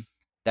 Mhm.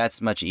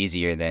 that's much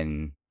easier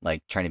than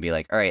like trying to be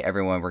like, all right,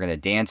 everyone, we're gonna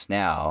dance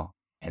now,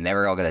 and then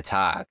we're all gonna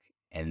talk,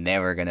 and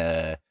then we're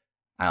gonna,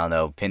 I don't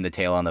know, pin the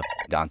tail on the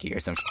donkey or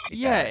something like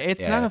Yeah, that.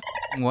 it's Yeah, not a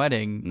f***ing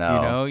wedding. You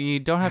no, know, you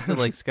don't have to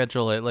like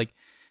schedule it. Like,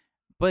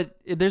 but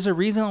there's a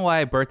reason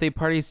why birthday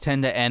parties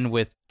tend to end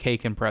with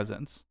cake and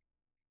presents,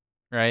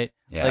 right?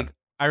 yeah, Like,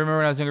 I remember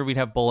when I was younger, we'd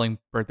have bowling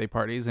birthday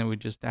parties, and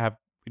we'd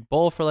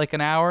bowl for like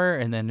an hour,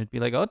 and then it'd be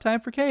like, oh, time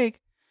for cake,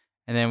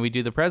 and then we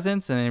do the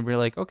presents, and then we're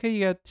like, okay,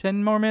 you got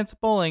 10 more minutes of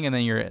bowling, and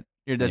then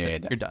that's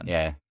it, you're done.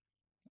 yeah.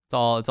 It's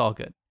all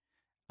good.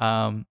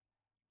 Um,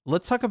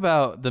 let's talk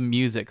about the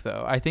music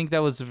though. I think that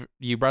was,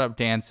 you brought up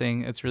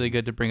dancing. It's really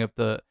good to bring up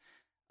the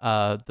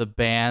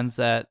bands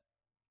that,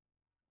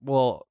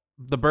 well,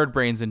 the Bird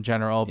Brains in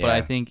general, but I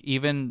Yeah. think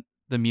even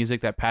the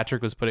music that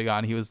Patrick was putting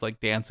on, he was like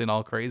dancing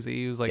all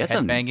crazy. He was like He had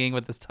some- headbanging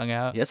with his tongue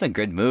out. He has some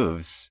good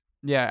moves.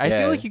 Yeah, I Yeah.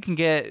 feel like you can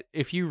get,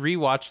 if you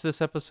rewatch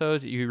this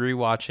episode, you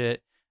rewatch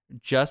it,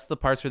 just the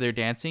parts where they're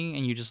dancing,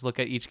 and you just look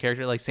at each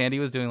character. Like Sandy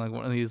was doing like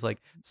one of these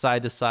like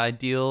side to side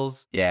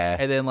deals, Yeah.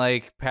 and then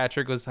like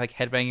Patrick was like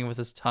headbanging with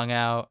his tongue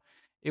out.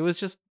 It was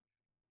just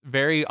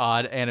very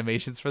odd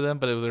animations for them,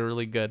 but it was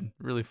really good,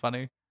 really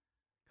funny.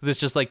 Because it's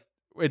just like,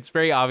 it's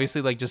very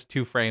obviously like just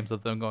 2 frames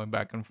of them going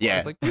back and forth,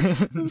 Yeah. like boop,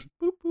 boop,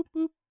 boop,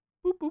 boop,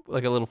 boop, boop,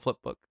 like a little flip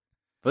book.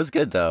 It was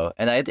good though,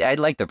 and I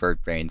like the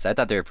bird brains. I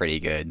thought they were pretty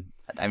good.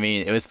 I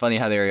mean, it was funny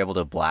how they were able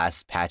to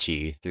blast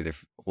Patchy through the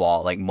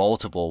wall, like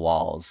multiple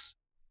walls.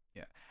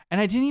 And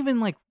I didn't even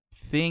like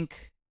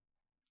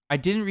I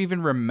didn't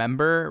even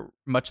remember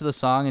much of the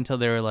song until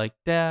they were like,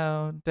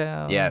 down,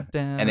 down, Yeah,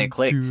 down, and it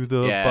clicked. to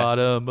the Yeah.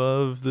 bottom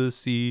of the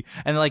sea,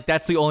 and like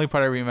that's the only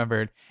part I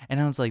remembered. And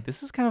I was like,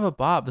 this is kind of a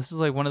bop. This is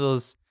like one of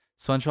those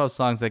SpongeBob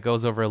songs that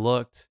goes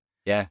overlooked.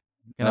 Yeah,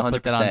 Gonna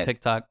put that on 100%.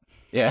 TikTok.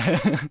 Yeah.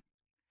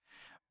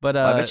 But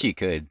I bet you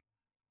could.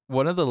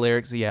 one of the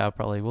lyrics, yeah,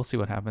 probably. We'll see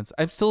what happens.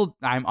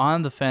 I'm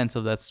on the fence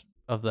of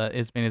the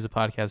Is Made as a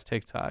Podcast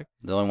TikTok.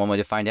 There's only one way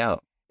to find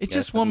out. It's Yeah,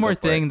 just fucking one go more for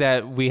it. thing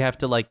that we have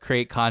to like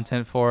create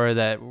content for,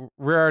 that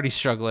we're already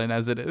struggling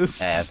as it is.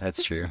 Yeah,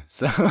 that's true.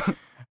 So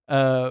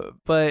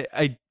But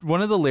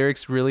one of the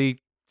lyrics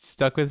really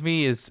stuck with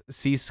me is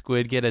see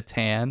Squid get a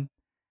tan,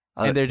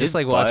 and they're his just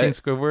like watching butt-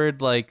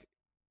 Squidward like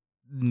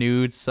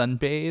nude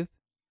sunbathe.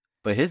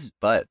 But his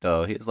butt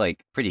though, he's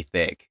like pretty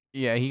thick.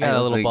 Yeah, he I got a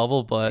don't little think-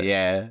 bubble butt.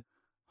 Yeah.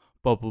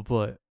 Bubble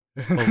butt.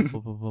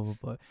 Bubble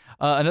butt.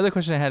 Another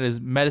question I had is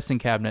medicine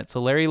cabinet.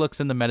 So Larry looks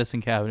in the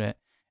medicine cabinet.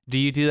 Do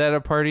you do that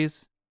at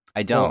parties?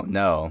 I don't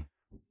know.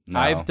 No.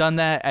 I've done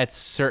that at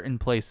certain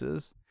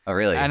places. Oh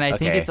really? And I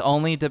think Okay. it's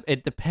only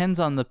it depends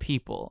on the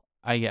people,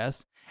 I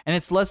guess. And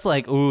it's less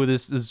like, ooh,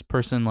 this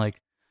person like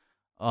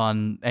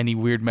on any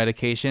weird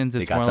medications.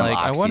 They It's got more some like,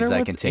 I wonder oxys I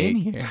what's can take. in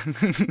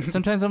here.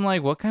 Sometimes I'm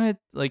like, what kind of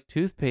like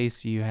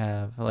toothpaste do you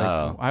have? Like,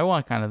 Oh. I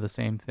want kind of the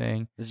same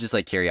thing. It's just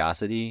like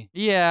curiosity.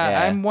 Yeah,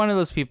 Yeah. I'm one of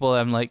those people.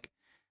 I'm like,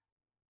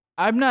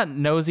 I'm not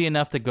nosy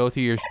enough to go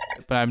through your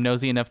shit, but I'm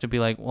nosy enough to be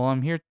like, well,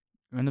 I'm here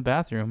in the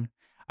bathroom.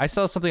 I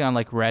saw something on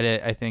like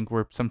Reddit, I think,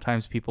 where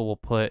sometimes people will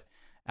put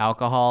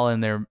alcohol in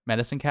their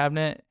medicine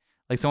cabinet.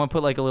 Like someone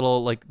put like a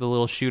little, like the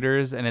little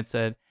shooters, and it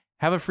said,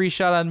 have a free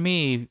shot on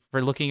me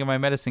for looking at my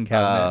medicine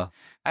cabinet.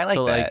 I like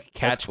to that. like That's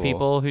catch cool.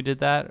 people who did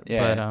that.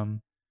 Yeah. But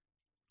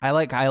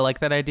I like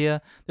that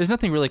idea. There's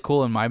nothing really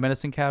cool in my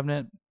medicine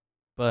cabinet,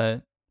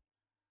 but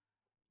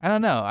I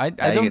don't know. I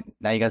don't.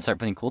 Now you gotta start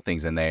putting cool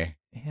things in there.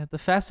 Yeah, the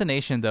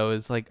fascination though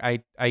is like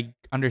I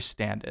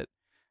understand it.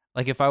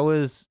 Like if I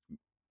was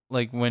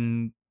like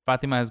when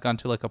Fatima has gone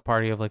to like a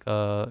party of like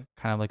a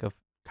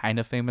kind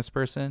of famous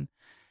person,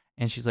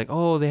 and she's like,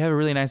 oh, they have a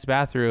really nice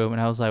bathroom,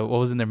 and I was like, what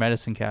was in their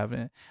medicine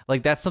cabinet?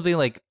 Like that's something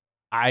like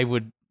I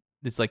would.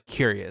 It's like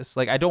curious.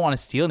 Like I don't want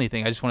to steal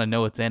anything. I just want to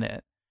know what's in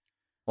it.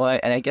 Well,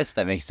 and I guess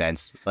that makes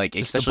sense. Like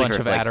Just a especially bunch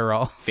for of like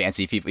Adderall.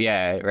 fancy people.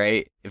 Yeah,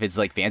 right. If it's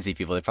like fancy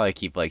people, they probably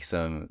keep like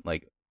some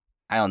like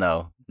I don't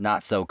know,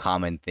 not so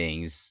common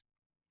things,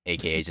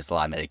 aka just a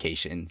lot of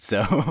medication.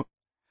 So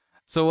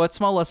So what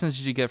small lessons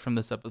did you get from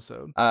this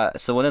episode?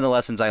 So one of the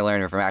lessons I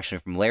learned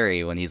from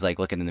Larry when he's like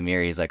looking in the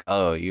mirror, he's like,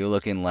 "Oh, you're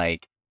looking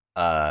like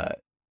what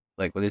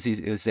does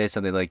he say?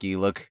 Something like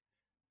you look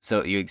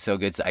so good,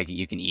 so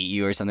you can eat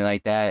you or something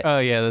like that." Oh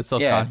yeah, the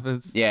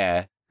self-confidence.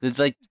 Yeah, it's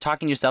like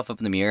talking yourself up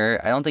in the mirror.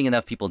 I don't think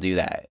enough people do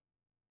that.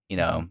 You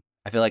know,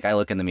 I feel like I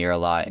look in the mirror a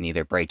lot and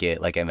either break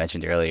it, like I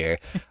mentioned earlier,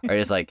 or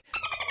just like,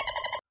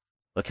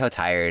 look how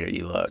tired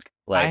you look.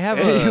 Like,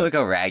 look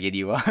how ragged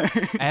you are.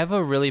 I have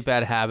a really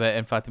bad habit,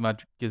 and Fatima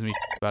gives me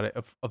shit about it,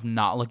 of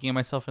not looking at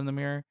myself in the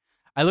mirror.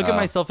 I look at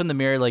myself in the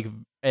mirror like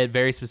at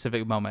very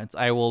specific moments.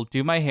 I will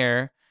do my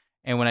hair,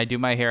 and when I do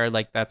my hair,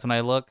 like that's when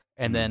I look,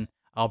 and then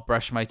I'll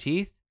brush my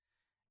teeth.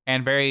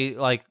 And very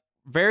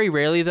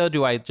rarely though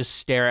do I just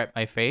stare at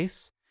my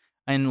face.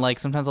 And like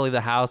sometimes I'll leave the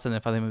house, and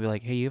then Fatima will be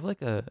like, "Hey, you have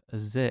like a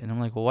zit," and I'm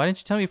like, "Well, why didn't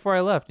you tell me before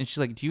I left?" And she's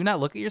like, "Do you not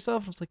look at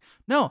yourself?" I was like,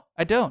 "No,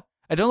 I don't.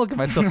 I don't look at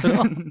myself at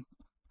all."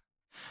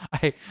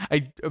 I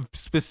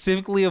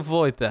specifically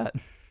avoid that.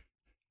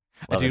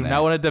 I do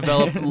not want to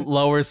develop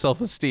lower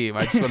self-esteem.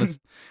 I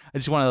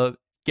just want to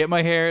get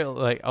my hair,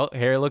 like, oh,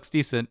 hair looks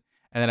decent,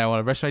 and then I want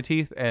to brush my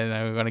teeth, and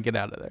I want to get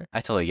out of there. I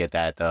totally get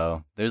that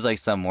though. There's like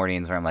some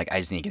mornings where I'm like, I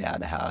just need to get out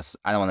of the house.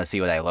 I don't want to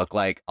see what I look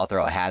like. I'll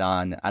throw a hat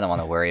on. I don't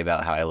want to worry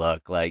about how I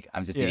look. Like,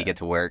 I'm just need to get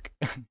to work.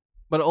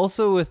 But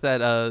also with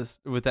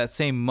that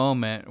same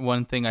moment,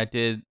 one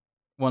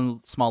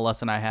small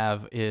lesson I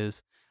have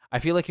is I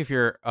feel like if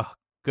you're a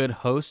good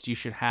host, you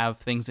should have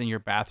things in your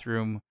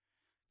bathroom,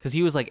 because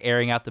he was like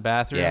airing out the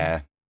bathroom.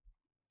 Yeah.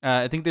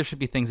 I think there should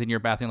be things in your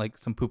bathroom, like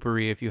some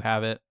poopery if you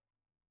have it.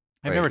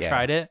 I've never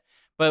tried it,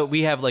 but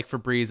we have like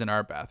Febreze in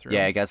our bathroom.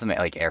 Yeah, I got some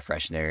like air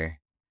freshener.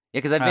 Yeah,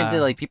 because I've been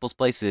to like people's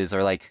places,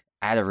 or like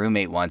I had a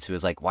roommate once who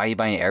was like, "Why are you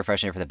buying an air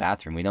freshener for the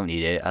bathroom? We don't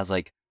need it." I was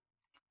like,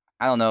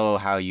 I don't know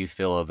how you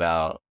feel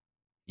about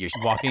your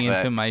walking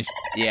into my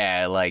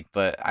yeah, like,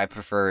 but I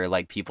prefer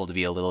like people to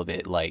be a little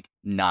bit like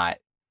not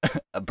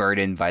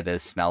burdened by the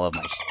smell of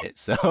my shit.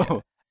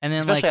 So, and then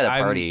especially like at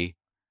a party,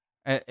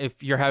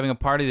 if you're having a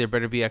party, there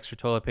better be extra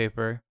toilet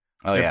paper.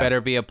 Oh, there better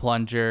be a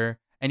plunger,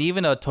 and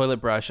even a toilet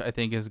brush. I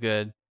think is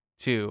good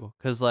too,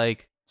 because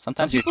like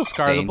sometimes people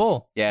scar the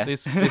bowl. Yeah, they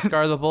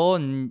scar the bowl,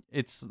 and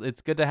it's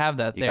good to have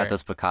that. You got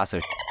those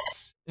Picasso.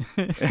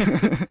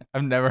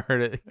 I've never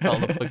heard it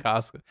called a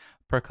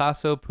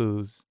Picasso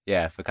poos.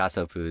 Yeah,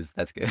 Picasso poos.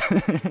 That's good.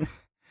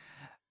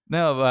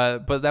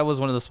 No, but that was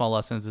one of the small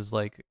lessons, is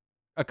like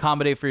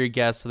accommodate for your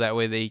guests, so that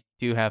way they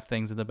do have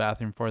things in the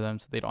bathroom for them,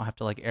 so they don't have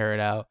to like air it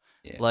out.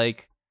 Yeah.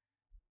 Like,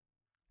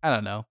 I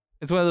don't know.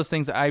 It's one of those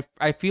things. I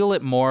feel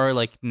it more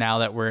like now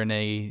that we're in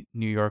a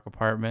New York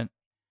apartment.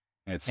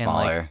 It's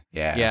smaller. Like,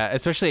 yeah. Yeah,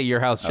 especially at your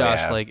house, Josh.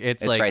 Yeah. Like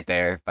it's like right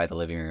there by the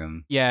living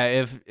room. Yeah,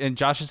 if in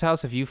Josh's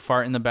house, if you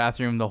fart in the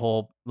bathroom, the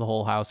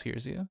whole house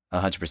hears you.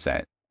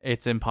 100%.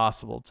 It's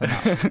impossible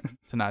to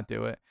not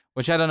do it.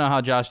 Which I don't know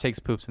how Josh takes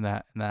poops in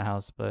that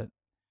house, but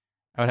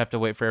I would have to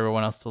wait for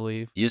everyone else to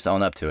leave. You just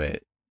own up to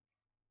it.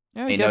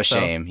 Yeah, ain't no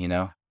shame, you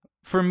know.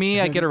 For me,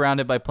 I get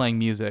around it by playing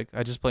music.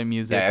 I just play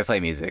music. Yeah, I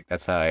play music.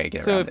 That's how I get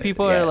around it. So if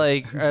people are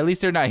like, or at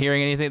least they're not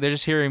hearing anything, they're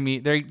just hearing me.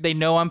 They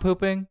know I'm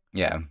pooping.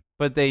 Yeah.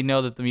 But they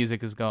know that the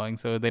music is going,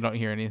 so they don't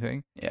hear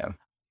anything. Yeah.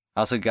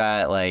 Also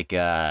got like,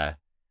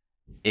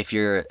 if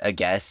you're a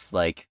guest,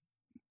 like,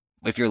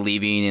 if you're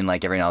leaving and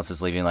like everyone else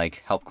is leaving,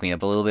 like help clean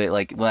up a little bit.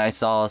 Like when I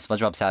saw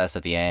SpongeBob status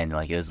at the end,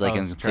 like it was like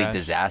a complete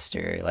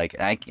disaster. Like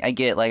I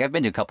get, like I've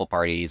been to a couple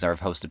parties or I've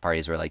hosted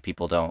parties where like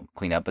people don't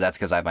clean up, but that's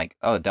because I'm like,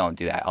 oh, don't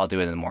do that. I'll do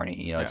it in the morning.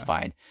 You know, it's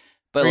fine.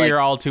 But or like, you're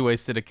all too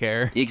wasted to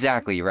care.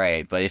 Exactly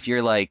right. But if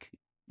you're like,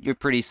 you're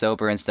pretty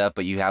sober and stuff,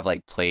 but you have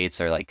like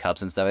plates or like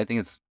cups and stuff, I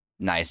think it's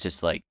nice just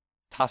to like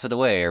toss it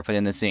away or put it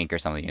in the sink or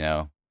something, you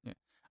know? Yeah.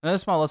 Another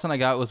small lesson I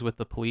got was with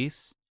the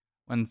police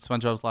when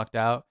SpongeBob was locked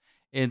out.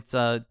 It's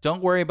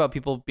don't worry about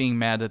people being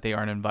mad that they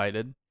aren't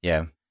invited.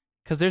 Yeah.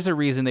 Because there's a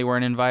reason they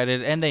weren't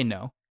invited, and they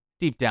know.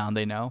 Deep down,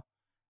 they know.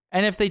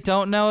 And if they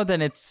don't know,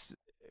 then it's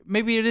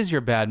maybe it is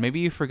your bad. Maybe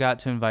you forgot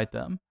to invite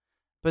them.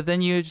 But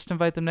then you just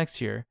invite them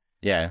next year.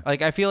 Yeah.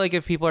 Like, I feel like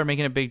if people are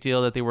making a big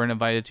deal that they weren't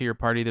invited to your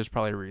party, there's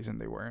probably a reason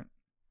they weren't.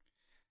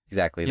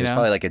 Exactly. There's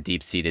probably like a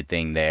deep-seated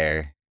thing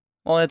there.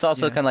 Well, it's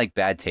also kind of like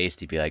bad taste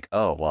to be like,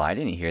 oh, well, I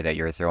didn't hear that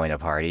you were throwing a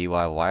party.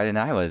 Why didn't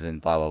I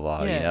wasn't blah, blah,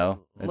 blah, you know?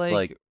 It's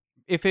like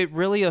if it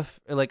really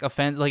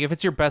offends, like if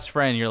it's your best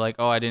friend, you're like,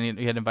 oh, I didn't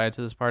get invited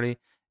to this party.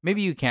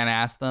 Maybe you can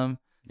ask them.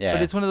 Yeah.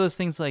 But it's one of those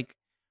things like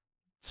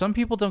some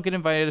people don't get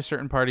invited to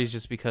certain parties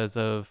just because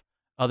of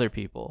other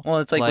people. Well,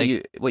 it's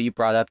like what you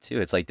brought up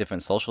too. It's like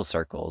different social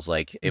circles.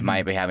 Like it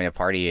might be having a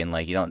party and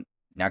like not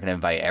going to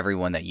invite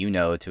everyone that you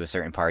know to a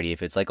certain party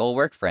if it's like old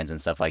work friends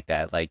and stuff like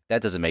that. Like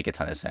that doesn't make a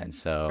ton of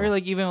sense. So or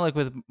like even like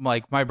with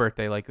like my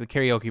birthday, like the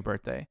karaoke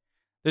birthday.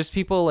 There's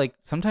people like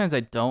sometimes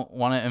I don't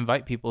want to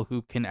invite people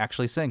who can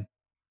actually sing.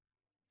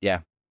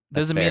 Yeah.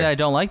 Doesn't mean that I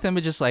don't like them,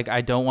 but just like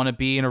I don't want to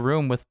be in a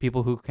room with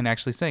people who can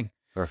actually sing.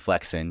 Or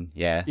flexing,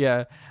 yeah.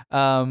 Yeah.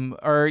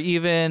 Or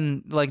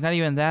even like not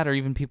even that, or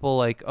even people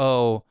like,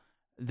 oh,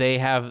 they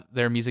have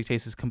their music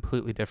taste is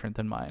completely different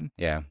than mine.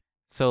 Yeah.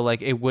 So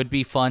like it would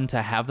be fun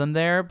to have them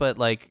there, but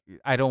like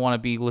I don't want to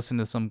be listening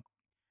to some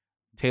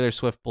Taylor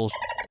Swift bullshit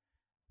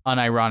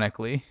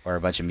unironically. Or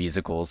a bunch of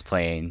musicals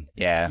playing.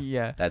 Yeah,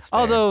 Yeah. that's fair.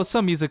 Although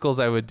some musicals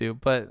I would do,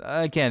 but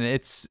again,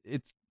 it's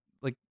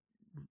like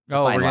It's a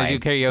oh, fine we're gonna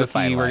do line. It's a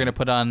fine karaoke. We're line. gonna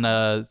put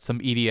on some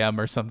EDM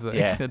or something.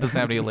 Yeah. It doesn't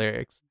have any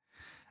lyrics.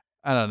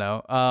 I don't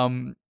know.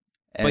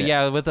 But And-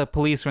 yeah, with the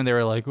police when they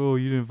were like, "Oh,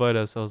 you didn't invite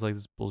us," I was like,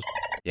 "This is bullshit."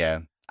 Yeah.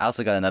 I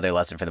also got another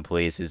lesson from the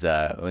police is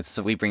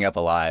so we bring up a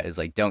lot is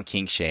like don't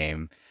kink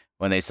shame.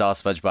 When they saw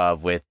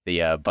SpongeBob with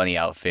the bunny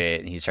outfit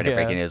and he's trying to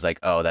break Yeah. in, it was like,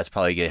 oh, that's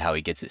probably good how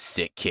he gets his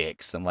sick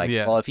kicks. I'm like,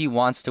 Yeah. well, if he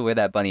wants to wear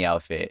that bunny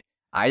outfit,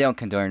 I don't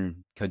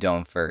condone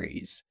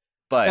furries,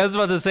 but I was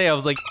about to say, I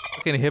was like,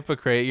 "Fucking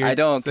hypocrite!" You're I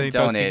don't saying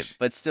condone kink it.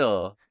 But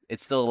still,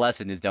 it's still a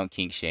lesson is don't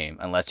kink shame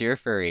unless you're a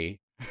furry,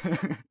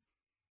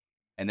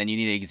 and then you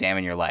need to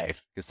examine your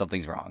life because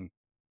something's wrong.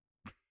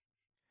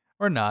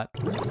 or not.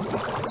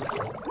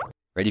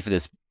 Ready for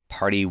this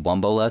party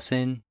wumbo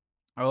lesson?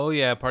 Oh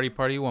yeah, party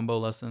wumbo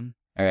lesson.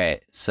 All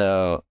right.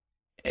 So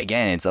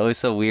again, it's always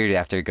so weird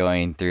after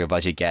going through a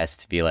bunch of guests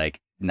to be like,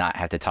 not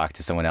have to talk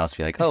to someone else.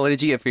 Be like, oh, what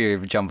did you get for your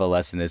jumbo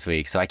lesson this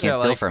week? So I can't Yeah,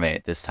 steal like- from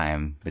it this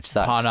time, which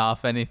sucks. Pawn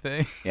off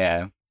anything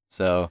Yeah.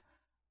 So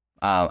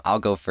I'll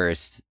go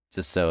first,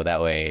 just so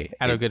that way.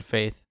 out of good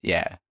faith.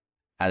 Yeah.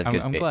 Out of I'm,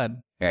 good I'm faith.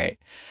 glad. Right.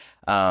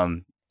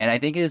 And I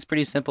think it is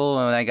pretty simple.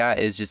 And what I got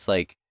is just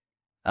like,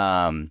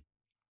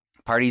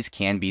 parties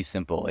can be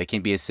simple. It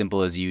can be as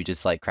simple as you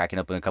just like cracking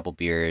open a couple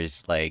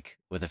beers, like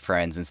with the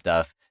friends and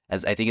stuff.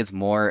 As I think it's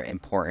more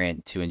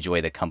important to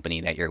enjoy the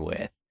company that you're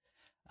with,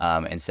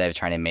 instead of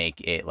trying to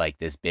make it like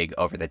this big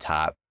over the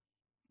top,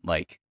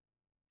 like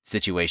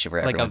situation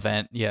where Like everyone's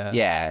event, yeah.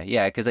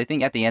 yeah. Because I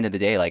think at the end of the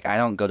day, like I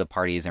don't go to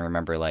parties and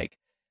remember like,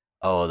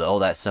 oh,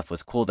 that stuff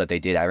was cool that they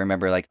did. I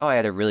remember like, oh, I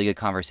had a really good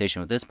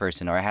conversation with this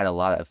person, or I had a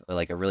lot of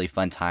like a really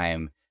fun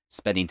time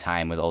spending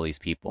time with all these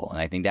people. And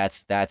I think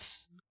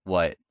that's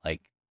what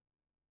like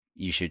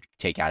you should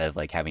take out of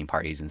like having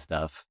parties and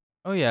stuff.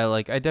 Oh yeah,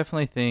 like I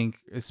definitely think,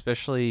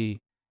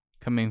 especially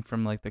coming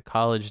from like the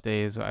college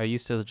days, I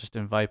used to just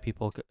invite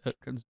people.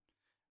 'Cause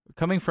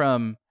coming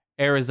from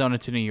Arizona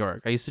to New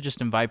York, I used to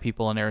just invite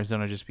people in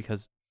Arizona just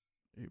because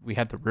we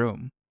had the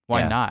room.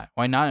 Why Yeah. not?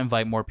 Why not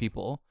invite more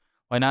people?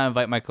 Why not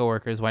invite my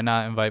coworkers? Why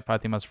not invite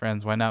Fatima's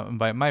friends? Why not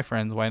invite my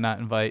friends? Why not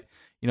invite,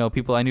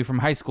 people I knew from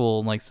high school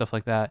and like stuff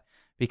like that?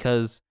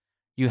 Because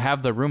you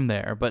have the room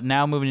there. But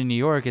now moving to New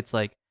York, it's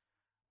like,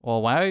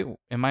 well, why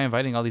am I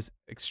inviting all these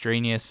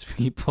extraneous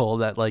people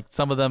that like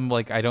some of them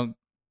like I don't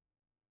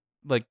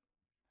like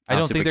I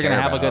don't think super they're gonna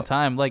care have a good about.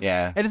 time. Like,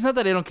 Yeah. and it's not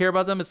that I don't care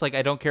about them. It's like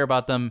I don't care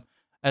about them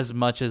as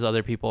much as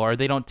other people, or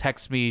they don't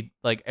text me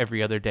like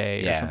every other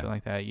day or Yeah. something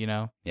like that.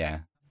 Yeah.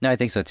 No, I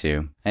think so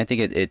too. I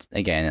think it's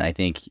again, I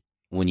think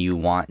when you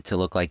want to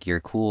look like you're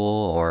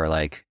cool or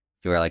like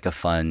you're like a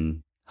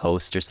fun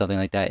host or something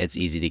like that, it's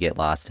easy to get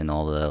lost in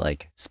all the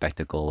like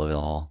spectacle of it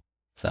all.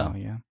 So Oh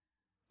yeah.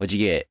 what'd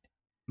you get?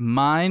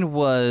 Mine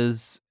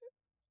was,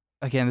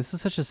 again, this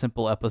is such a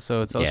simple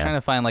episode, so I was Yeah. trying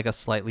to find like a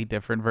slightly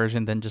different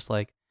version than just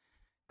like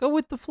go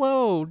with the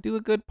flow, do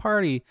a good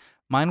party.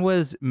 Mine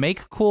was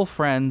make cool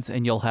friends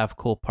and you'll have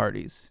cool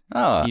parties.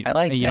 Oh, I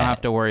like and you that. don't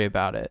have to worry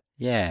about it.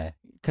 Yeah.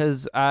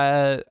 Because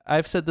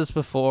I've said this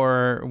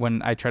before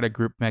when I try to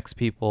group mix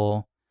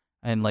people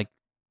and like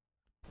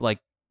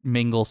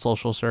mingle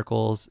social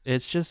circles.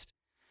 It's just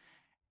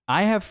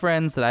I have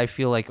friends that I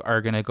feel like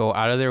are gonna go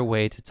out of their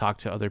way to talk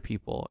to other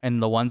people,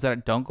 and the ones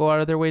that don't go out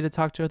of their way to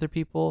talk to other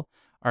people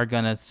are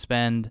gonna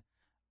spend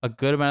a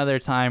good amount of their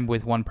time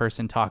with one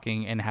person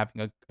talking and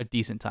having a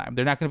decent time.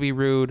 They're not gonna be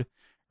rude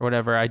or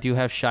whatever. I do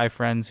have shy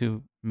friends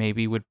who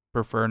maybe would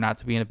prefer not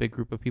to be in a big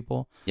group of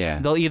people. Yeah.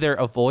 They'll either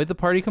avoid the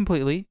party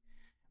completely,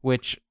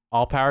 which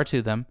all power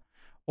to them,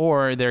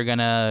 or they're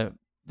gonna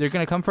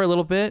come for a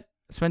little bit,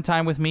 spend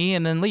time with me,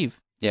 and then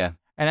leave. Yeah.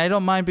 And I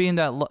don't mind being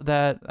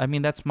that. I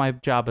mean, that's my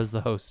job as the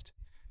host,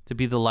 to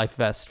be the life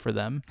vest for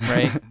them,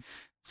 right?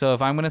 So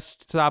if I'm gonna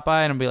stop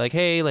by and be like,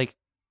 hey, like,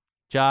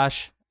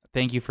 Josh,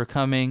 thank you for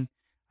coming.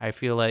 I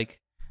feel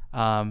like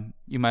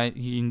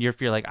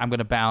you're like I'm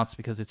gonna bounce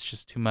because it's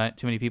just too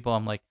many people.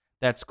 I'm like,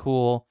 that's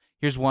cool.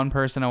 Here's one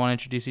person I want to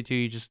introduce you to.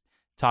 You just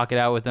talk it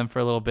out with them for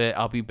a little bit.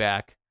 I'll be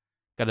back.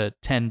 Gotta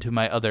tend to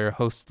my other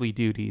hostly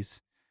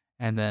duties,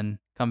 and then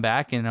come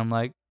back. And I'm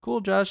like,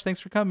 cool, Josh, thanks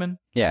for coming.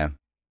 Yeah.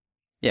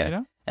 Yeah. You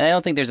know? And I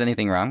don't think there's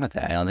anything wrong with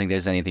that. I don't think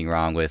there's anything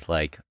wrong with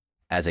like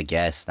as a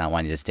guest not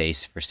wanting to stay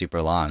for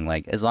super long.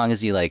 Like as long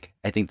as you like,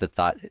 I think the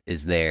thought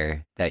is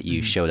there that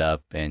you Mhm. showed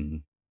up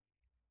and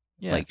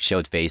Yeah. like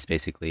showed face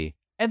basically.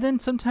 And then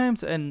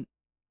sometimes, and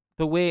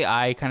the way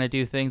I kind of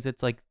do things,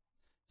 it's like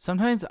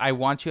sometimes I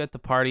want you at the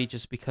party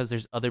just because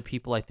there's other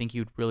people I think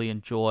you'd really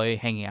enjoy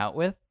hanging out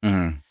with.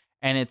 Mm-hmm.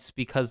 And it's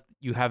because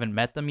you haven't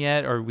met them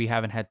yet or we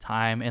haven't had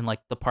time. And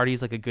like the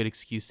party's like a good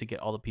excuse to get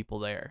all the people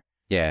there.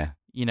 Yeah.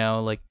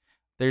 Like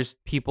there's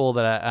people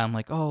that I'm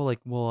like, oh, like,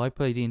 well, I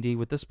play D&D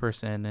with this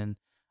person. And,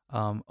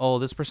 oh,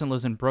 this person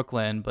lives in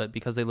Brooklyn, but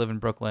because they live in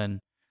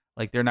Brooklyn,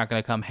 like they're not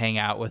going to come hang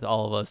out with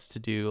all of us to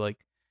do like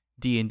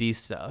D&D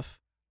stuff.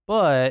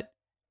 But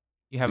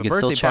you have We a could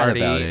still birthday chat party.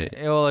 about it.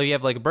 Well, you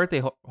have like a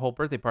birthday whole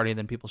birthday party, and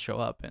then people show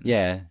up, and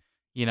Yeah.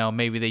 you know,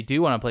 maybe they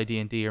do want to play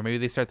D&D, or maybe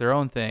they start their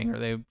own thing, or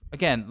they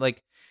again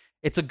like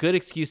it's a good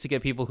excuse to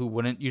get people who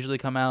wouldn't usually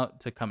come out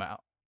to come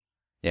out.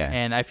 Yeah.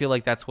 And I feel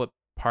like that's what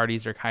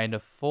parties are kind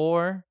of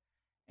for.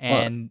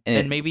 And and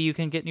then it- maybe you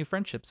can get new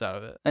friendships out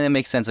of it. And it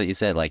makes sense what you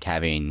said, like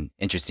having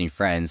interesting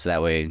friends. So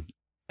that way,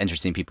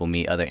 interesting people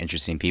meet other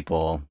interesting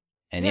people.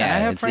 And Yeah, I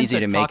have it's friends easy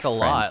that to talk make a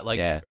lot, friends. like-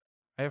 yeah.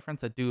 I have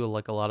friends that do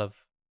like a lot of,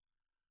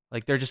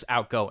 like they're just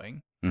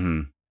outgoing,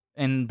 Hmm.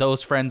 and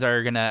those friends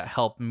are gonna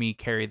help me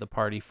carry the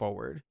party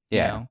forward.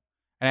 Yeah. You know?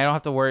 And I don't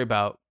have to worry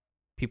about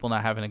people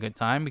not having a good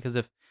time, because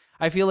if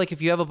I feel like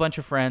if you have a bunch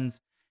of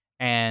friends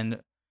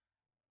and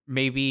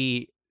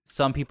maybe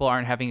some people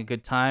aren't having a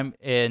good time,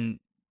 and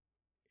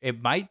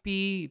it might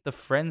be the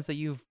friends that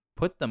you've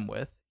put them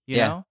with, you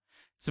Yeah. know?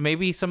 So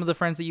maybe some of the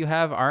friends that you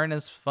have aren't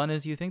as fun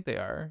as you think they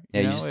are. Yeah.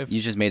 You You know? just If-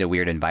 you just made a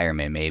weird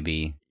environment,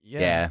 maybe.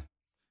 Yeah.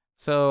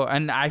 So,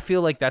 and I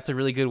feel like that's a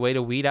really good way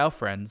to weed out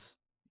friends.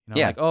 You know,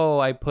 Yeah. like, oh,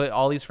 I put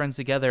all these friends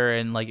together,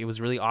 and like it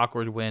was really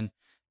awkward when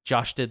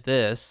Josh did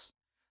this.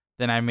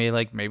 Then I may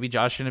like, maybe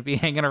Josh shouldn't be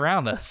hanging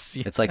around us.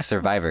 It's like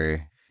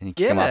Survivor. And you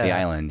kick him off the Yeah.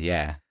 island.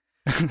 Yeah.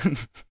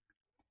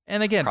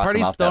 And again, Cross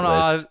 'em parties off that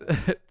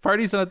don't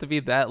parties don't have to be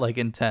that like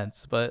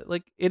intense, but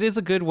like it is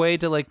a good way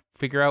to like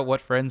figure out what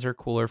friends are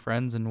cooler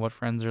friends and what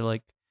friends are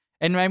like,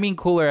 and I mean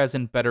cooler as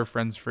in better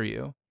friends for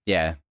you.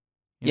 Yeah.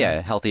 you know?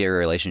 Yeah. Healthier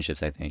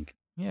relationships, I think.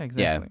 Yeah,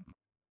 exactly.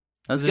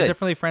 That's There's good.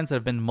 definitely friends that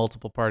have been to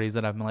multiple parties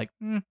that I'm like,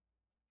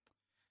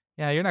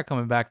 yeah, you're not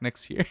coming back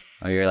next year.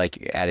 Oh, your like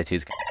your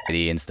attitude's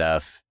shitty and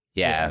stuff.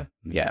 Yeah.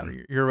 Yeah.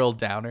 You're a real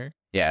downer.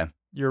 Yeah.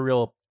 You're a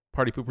real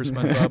party pooper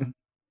SpongeBob.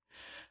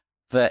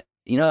 But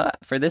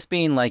for this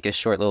being like a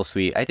short little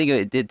sweet, I think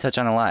it did touch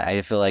on a lot.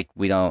 I feel like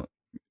we don't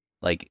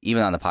like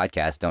even on the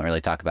podcast don't really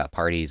talk about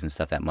parties and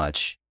stuff that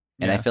much.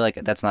 And I Yeah. feel like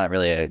that's not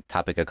really a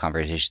topic of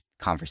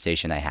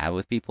conversation I have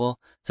with people.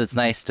 So it's Mhm.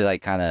 nice to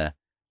like kind of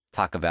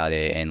talk about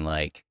it and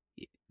like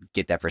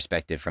get that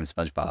perspective from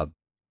SpongeBob.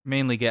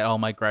 Mainly get all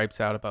my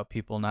gripes out about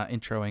people not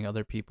introing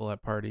other people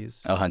at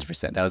parties. Oh,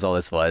 100%. That was all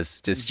this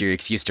was. Just your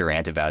excuse to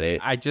rant about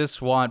it. I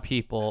just want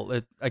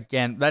people.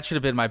 Again, that should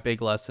have been my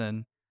big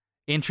lesson.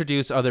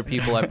 Introduce other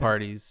people at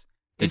parties.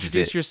 This is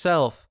Introduce it.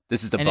 yourself.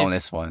 This is the And if-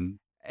 bonus one.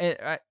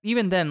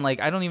 Even then,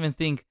 like I don't even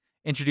think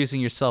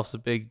introducing yourself's a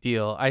big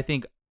deal. I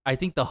think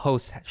the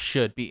host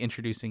should be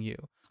introducing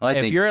you. Well, I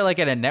If think you're like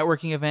at a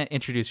networking event,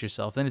 introduce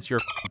yourself. Then it's your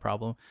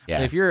problem. But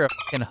yeah. if you're a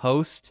fucking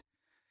host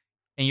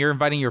and you're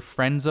inviting your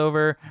friends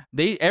over,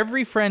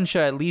 every friend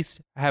should at least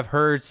have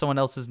heard someone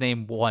else's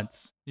name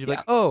once. You're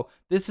like, oh,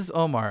 this is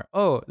Omar.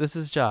 Oh, this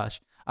is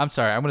Josh. I'm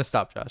sorry. I'm gonna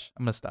stop, Josh.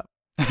 I'm gonna stop.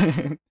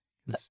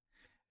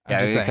 Yeah,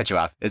 I'm gonna cut you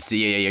off. You're just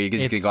gonna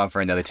It's- go on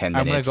for another 10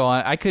 I'm minutes. gonna go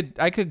on.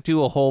 I could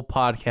do a whole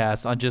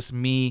podcast on just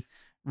me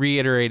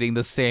reiterating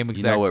the same You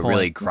exact know what point.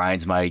 really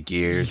grinds my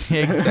gears?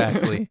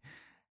 Exactly.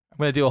 I'm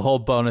gonna do a whole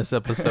bonus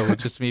episode with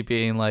just me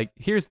being like,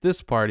 here's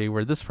this party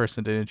where this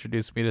person did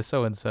introduce me to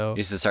so and so. You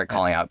just to start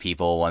calling out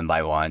people one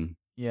by one.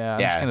 Yeah, I'm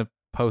just Yeah. gonna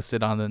post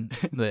it on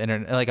the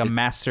internet, like a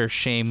master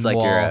shame it's like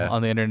wall your,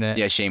 on the internet.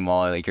 Yeah, shame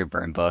wall, like your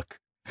burn book.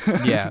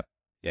 Yeah,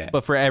 Yeah.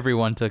 but for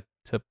everyone to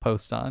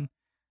post on.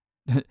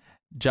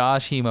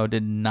 Josh Hemo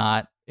did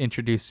not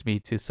introduce me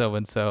to so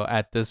and so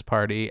at this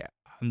party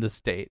on this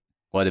date.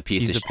 What a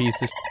piece He's of a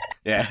piece of.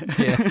 Yeah.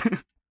 Yeah.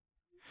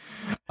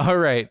 All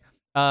right.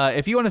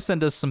 If you want to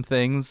send us some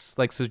things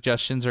like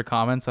suggestions or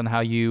comments on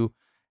how you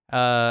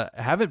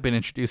haven't been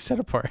introduced at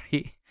a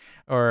party,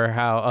 or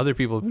how other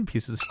people have been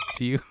pieces of shit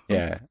to you.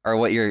 Yeah. Or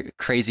what your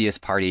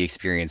craziest party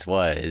experience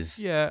was.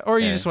 Yeah. Or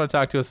you Yeah. just want to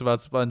talk to us about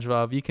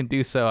SpongeBob, you can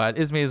do so at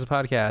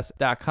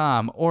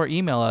ismadeasapodcast.com or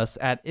email us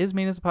at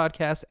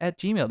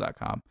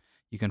ismadeasapodcast@gmail.com.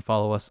 You can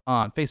follow us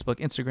on Facebook,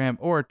 Instagram,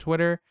 or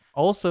Twitter.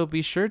 Also,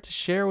 be sure to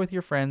share with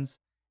your friends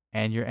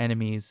and your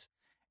enemies,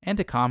 and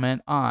to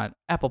comment on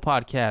Apple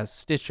Podcasts,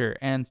 Stitcher,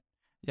 and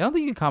I don't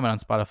think you can comment on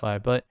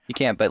Spotify, but You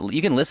can't, but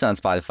you can listen on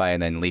Spotify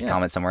and then leave Yeah.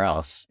 comments somewhere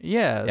else.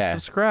 yeah,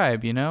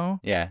 subscribe, you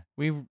know? Yeah.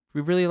 We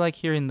really like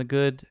hearing the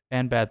good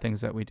and bad things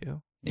that we do. You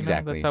know,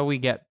 Exactly. that's how we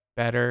get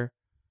better,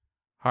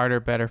 harder,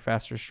 better,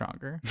 faster,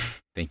 stronger.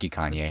 Thank you,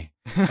 Kanye.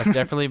 I've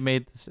definitely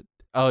made this.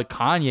 Oh,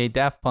 Kanye,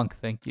 Daft Punk,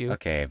 thank you.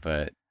 Okay,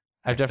 but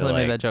I I've feel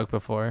definitely made like- that joke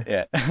before.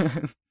 Yeah.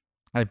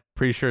 I'm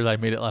pretty sure that I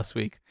made it last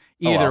week.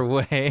 Oh, Either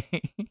well. way,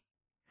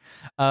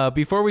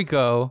 before we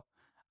go,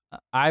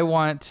 I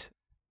want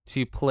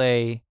to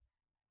play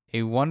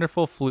a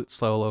wonderful flute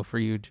solo for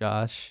you,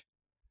 Josh.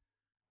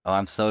 Oh,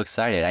 I'm so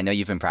excited. I know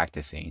you've been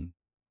practicing.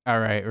 All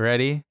right,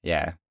 ready?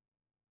 Yeah.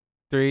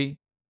 3,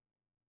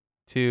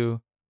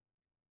 2,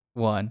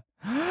 1.